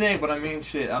unfortunate thing, but I mean,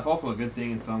 shit, that's also a good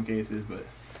thing in some cases. But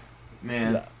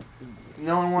man.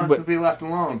 No one wants to be left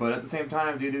alone, but at the same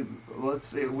time, dude, let's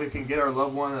see if we can get our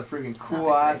loved one a freaking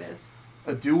cool ass.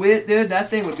 A Do It, dude.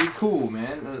 That thing would be cool,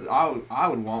 man. I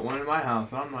would want one in my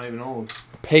house. I'm not even old.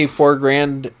 Pay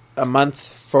 $4,000 a month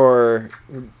for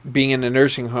being in a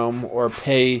nursing home, or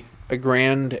pay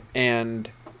 $1,000 and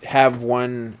have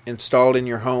one installed in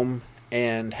your home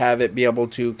and have it be able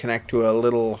to connect to a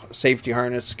little safety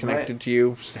harness connected to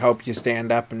you to help you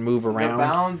stand up and move around. The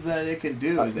bounds that it can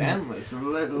do is endless,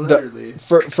 literally.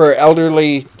 For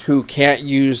elderly who can't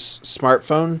use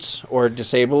smartphones or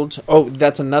disabled,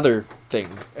 that's another thing.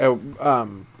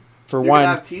 For you one, could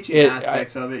have teaching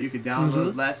aspects of it. You could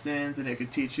download lessons, and it could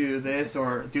teach you this,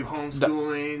 or do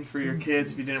homeschooling for your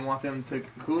kids if you didn't want them to.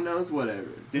 Who knows, whatever.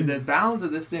 Dude, the bounds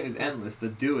of this thing is endless. To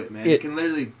do it, man. You can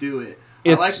literally do it.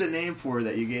 I like the name for it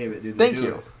that you gave it, dude. Thank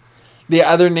you. The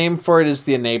other name for it is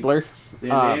the Enabler. The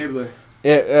Enabler.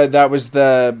 That was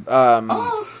the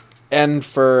N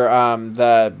for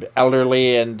the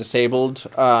elderly and disabled.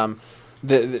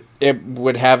 It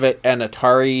would have an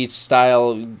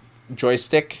Atari-style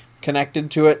joystick connected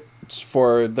to it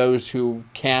for those who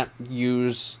can't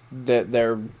use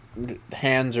their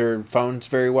hands or phones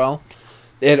very well.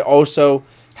 It also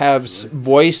has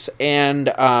voice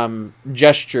and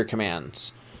gesture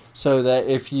commands, so that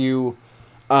if you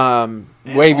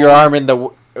wave your arm in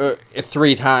the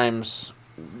 3 times,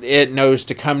 it knows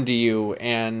to come to you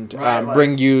and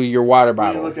bring you your water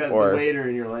bottle. You look at or the waiter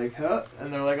and you're like, huh?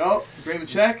 And they're like, oh, bring the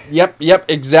check. Yep,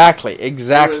 exactly.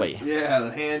 Yeah,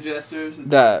 the hand gestures.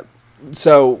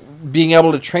 So being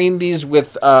able to train these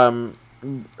with I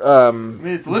mean,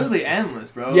 it's literally endless,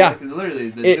 bro. Yeah. Like,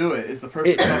 literally, do it. It's the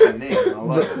perfect fucking name. I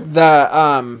love it.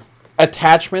 the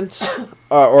attachments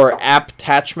or app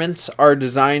attachments are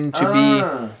designed to be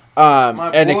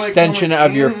an extension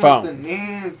of your phone. The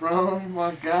names, bro.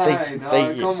 My God,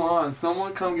 dog. Come on,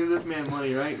 someone come give this man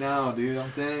money right now, dude.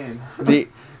 I'm saying.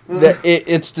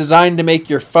 It's designed to make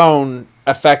your phone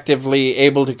effectively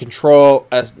able to control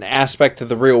an aspect of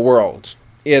the real world.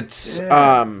 It's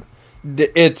Well,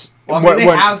 I mean, they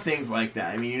have things like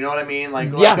that. I mean, you know what I mean? Like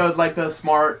the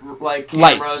smart cameras,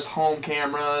 lights. Home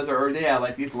cameras, or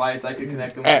like these lights. I could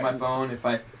connect them with my phone if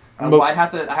I. I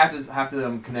have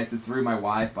to connect it through my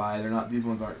Wi-Fi. They're not. These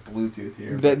ones aren't Bluetooth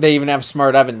here. They even have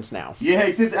smart ovens now. Yeah,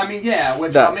 I mean,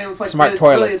 Which it's like smart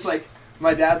toilets. Really, it's like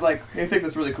my dad's like, he thinks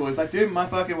it's really cool. He's like, dude, my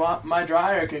fucking my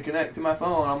dryer can connect to my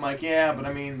phone. I'm like, yeah, but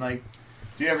I mean, like,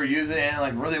 do you ever use it? And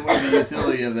like, really, what's the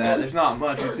utility of that? There's not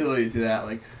much utility to that.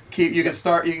 Like. You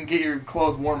can get your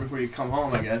clothes warm before you come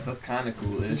home, I guess. That's kind of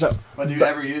cool. But do you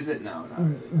ever use it? No, not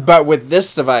really. But with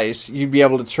this device, you'd be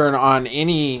able to turn on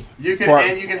any... You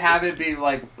can have it be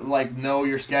like know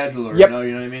your schedule or you know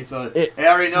what I mean? So it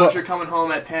already knows you're coming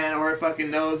home at 10, or it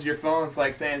fucking knows your phone's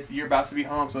like saying you're about to be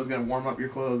home, so it's going to warm up your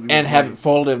clothes. And have it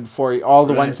folded for you, all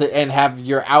the ones that... And have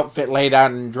your outfit laid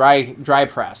out and dry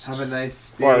pressed. Have a nice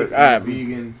steak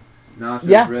vegan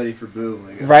nachos ready for Boo.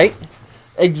 Right?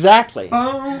 Exactly.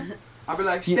 I'll be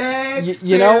like, steak,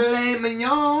 filet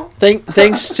mignon.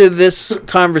 Thanks to this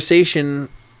conversation,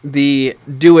 the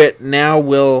Do It Now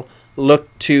will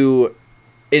look to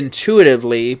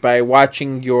intuitively, by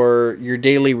watching your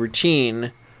daily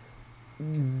routine,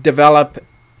 develop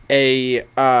a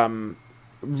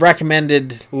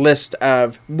recommended list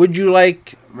of, would you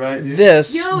like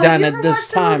this done at this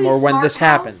time or when this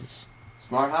happens?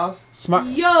 Smart House?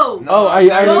 Yo! No,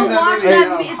 go watch that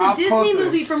movie. It's a Disney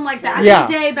movie from like back in the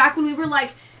day, back when we were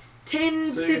like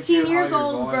 10, 15 years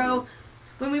old, bro.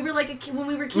 When we were like when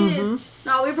we were kids. Mm-hmm.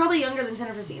 No, we were probably younger than 10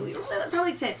 or 15. We were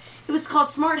probably 10. It was called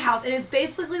Smart House, and it's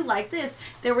basically like this.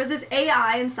 There was this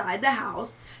AI inside the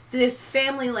house. This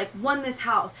family like won this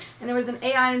house, and there was an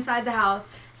AI inside the house,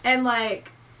 and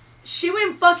like she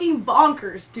went fucking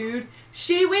bonkers, dude.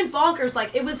 She went bonkers.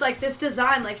 Like it was like this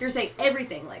design, like you're saying,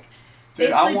 everything like. Dude,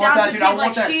 basically down to the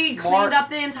like she cleaned up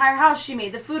the entire house. She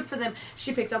made the food for them.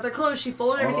 She picked out their clothes. She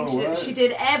folded everything. She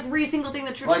did every single thing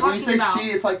that you're talking about. Like when you say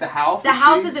she, it's like the house. The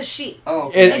house is a she. Oh,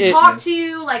 okay. It talked to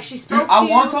you. Like she spoke to you. I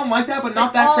want something like that, but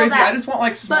not that crazy. I just want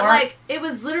like smart. But like it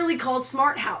was literally called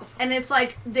Smart House, and it's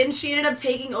like then she ended up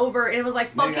taking over, and it was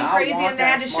like fucking crazy, and they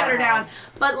had to shut her down.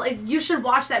 But like you should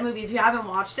watch that movie if you haven't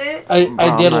watched it.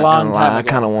 I did a long time ago. I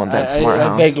kind of want that Smart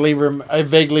House. I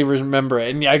vaguely remember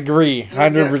it, and I agree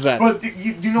 100%. But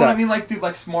you know what I mean? Like, dude,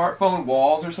 like smartphone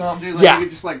walls or something, dude. Like, you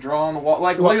could just like draw on the wall,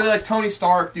 like literally like Tony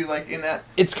Stark, dude. Like in that.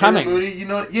 It's coming. Movie, you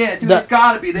know? Yeah, dude. It's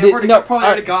gotta be. They probably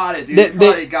already got it, dude. They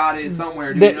probably got it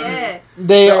somewhere, dude.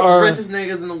 They are richest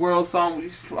niggas in the world.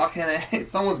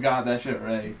 Someone's got that shit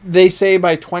right. They say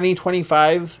by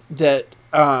 2025 that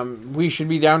we should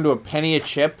be down to a penny a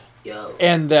chip. Yo,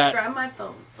 and that grab my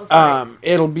phone.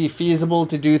 It'll be feasible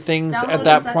to do things at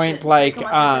that point, like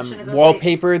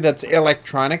wallpaper that's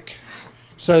electronic,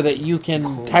 so that you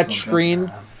can touch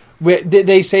screen.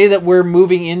 They say that we're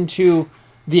moving into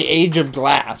the age of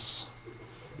glass.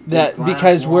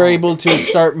 Because we're able to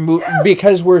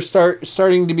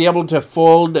starting to be able to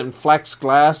fold and flex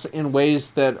glass in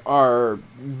ways that are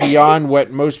beyond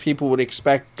what most people would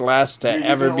expect glass to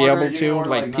ever be able to,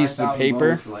 like pieces of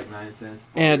paper. For like 9 cents.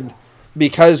 And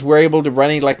because we're able to run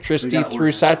electricity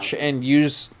through such and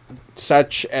use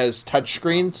such as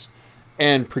touchscreens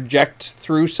and project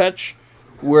through such,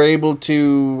 we're able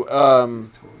to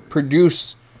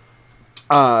produce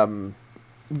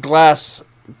glass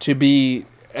to be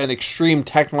an extreme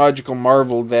technological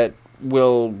marvel that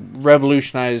will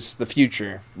revolutionize the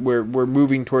future. We're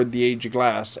moving toward the age of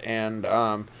glass, and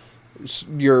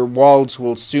your walls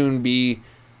will soon be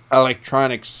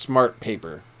electronic smart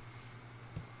paper.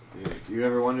 Do you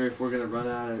ever wonder if we're gonna run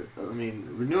out of? I mean,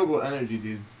 renewable energy,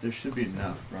 dude. There should be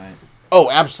enough, right? Oh,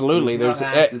 absolutely. There's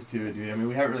There's access to it, dude. I mean,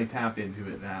 we haven't really tapped into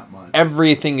it that much.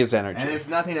 everything is energy. And if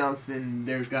nothing else, then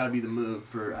there's got to be the move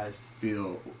for, I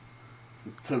feel,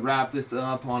 to wrap this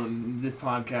up on this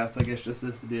podcast. I guess just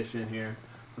this edition here,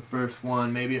 the first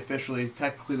one, maybe officially,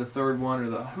 technically the third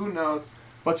one, or who knows.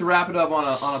 But to wrap it up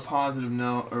on a positive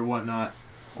note or whatnot,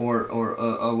 or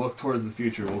a look towards the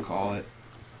future, we'll call it.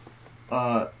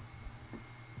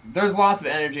 There's lots of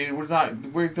energy. We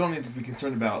don't need to be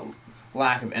concerned about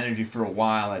lack of energy for a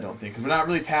while, I don't think, because we're not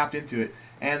really tapped into it.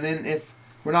 And then if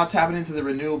we're not tapping into the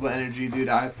renewable energy, dude,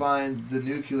 I find the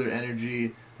nuclear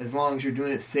energy, as long as you're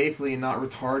doing it safely and not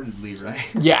retardedly, right?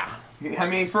 Yeah. I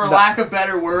mean, for lack of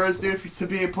better words, dude, to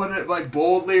be put it like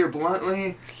boldly or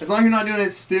bluntly, as long as you're not doing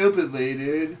it stupidly,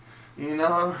 dude. You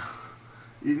know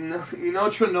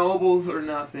Chernobyls or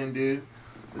nothing, dude.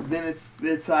 Then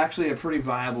it's actually a pretty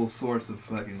viable source of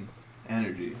fucking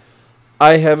energy.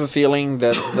 I have a feeling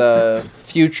that the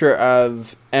future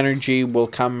of energy will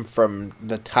come from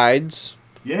the tides.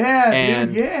 Yeah,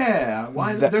 and dude, yeah.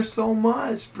 Why there's so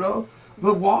much, bro?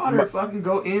 The water fucking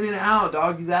go in and out,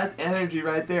 dog. That's energy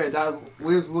right there.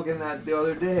 We was looking at the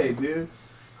other day, dude.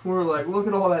 We were like, look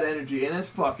at all that energy, and it's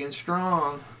fucking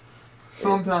strong.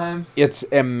 Sometimes. It's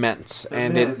immense,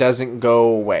 and it doesn't go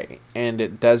away, and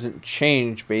it doesn't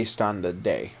change based on the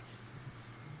day.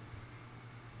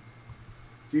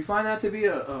 Do you find that to be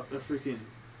a freaking...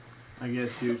 I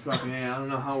guess, dude, fucking, hey, I don't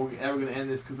know how we're ever going to end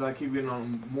this because I keep getting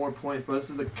on more points, but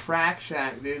this is the Crack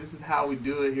Shack, dude. This is how we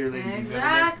do it here, ladies and gentlemen.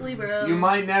 Exactly, bro. You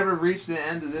might never reach the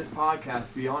end of this podcast,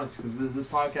 to be honest, because does this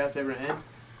podcast ever end?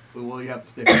 Well, you have to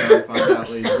stick around and find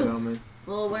out, ladies and gentlemen.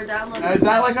 Well, we're downloading. Is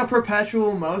that like a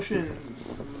perpetual motion?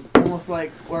 Almost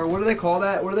like, or what do they call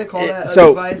that? What do they call that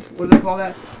device? What do they call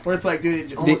that? Where it's like,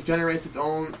 dude, it almost generates its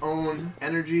own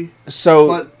energy. So,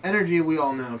 but energy, we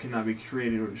all know, cannot be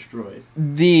created or destroyed.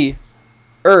 The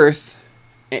Earth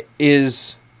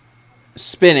is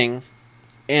spinning,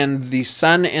 and the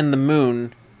sun and the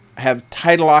moon have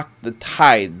tide-locked the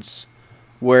tides,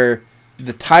 where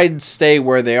the tides stay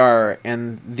where they are,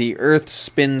 and the Earth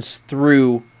spins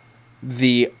through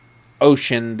the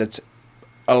ocean that's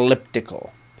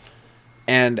elliptical.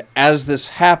 And as this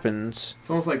happens... It's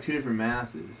almost like two different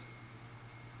masses.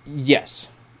 Yes.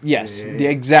 Yes, yeah.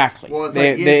 Exactly. Well, it's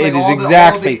it like is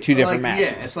exactly two different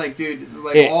masses. Yeah, it's like, dude,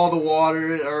 all the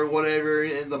water or whatever,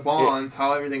 and the bonds,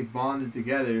 how everything's bonded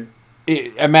together.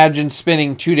 Imagine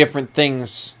spinning two different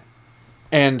things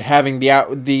and having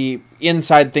the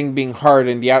inside thing being hard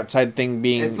and the outside thing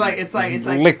being it's like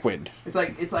liquid. It's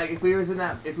like if we was in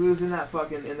that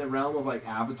fucking in the realm of like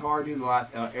Avatar, dude, the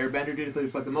last Airbender, dude, if it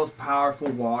was like the most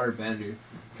powerful water bender,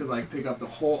 could like pick up the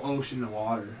whole ocean of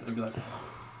water and be like,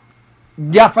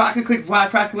 yeah, practically.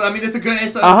 I mean, it's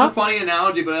a funny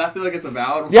analogy, but I feel like it's a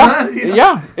valid one. Yeah, you know?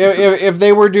 Yeah. If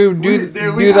they were to do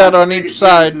that on each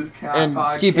side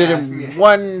and keep it in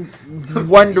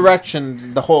one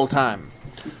direction the whole time.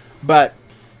 But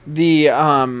the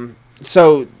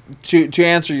so to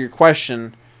answer your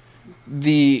question,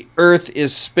 the Earth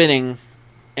is spinning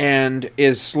and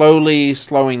is slowly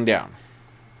slowing down.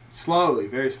 Slowly,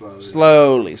 very slowly.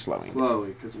 Slowly slowing.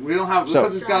 Slowly, because we don't have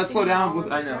because it's got to slow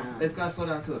down. I know it's got to slow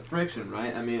down because of friction,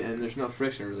 right? I mean, and there's no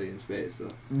friction really in space. So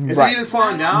is it even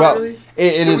slowing down? Well, really?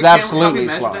 it is absolutely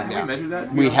slowing down. Have we measured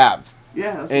that? We have.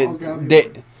 Yeah,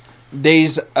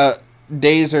 that's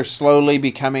days are slowly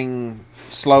becoming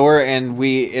slower, and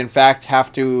we in fact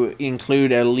have to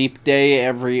include a leap day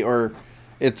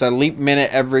it's a leap minute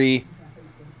every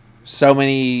so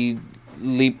many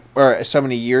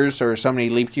years or so many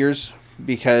leap years,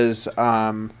 because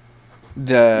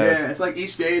it's like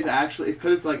each day is actually,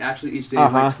 because it's like actually each day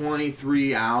is like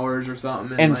 23 hours or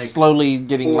something, and like slowly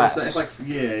getting less. It's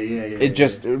like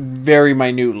just very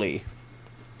minutely.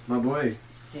 My boy.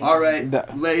 All right,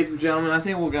 ladies and gentlemen, I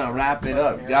think we're gonna wrap it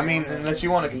up. I mean, unless you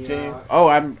want to continue. Oh,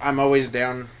 I'm always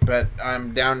down, but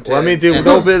I'm down to. Well, I mean, dude,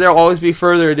 there'll always be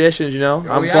further editions. You know,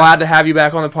 I'm glad to have you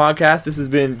back on the podcast. This has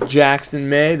been Jackson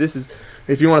May.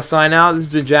 If you want to sign out, this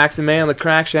has been Jackson May on the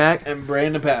Crack Shack and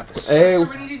Brandon Pappas. Hey, whoop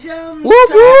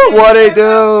whoop, what they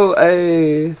do?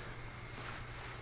 Hey.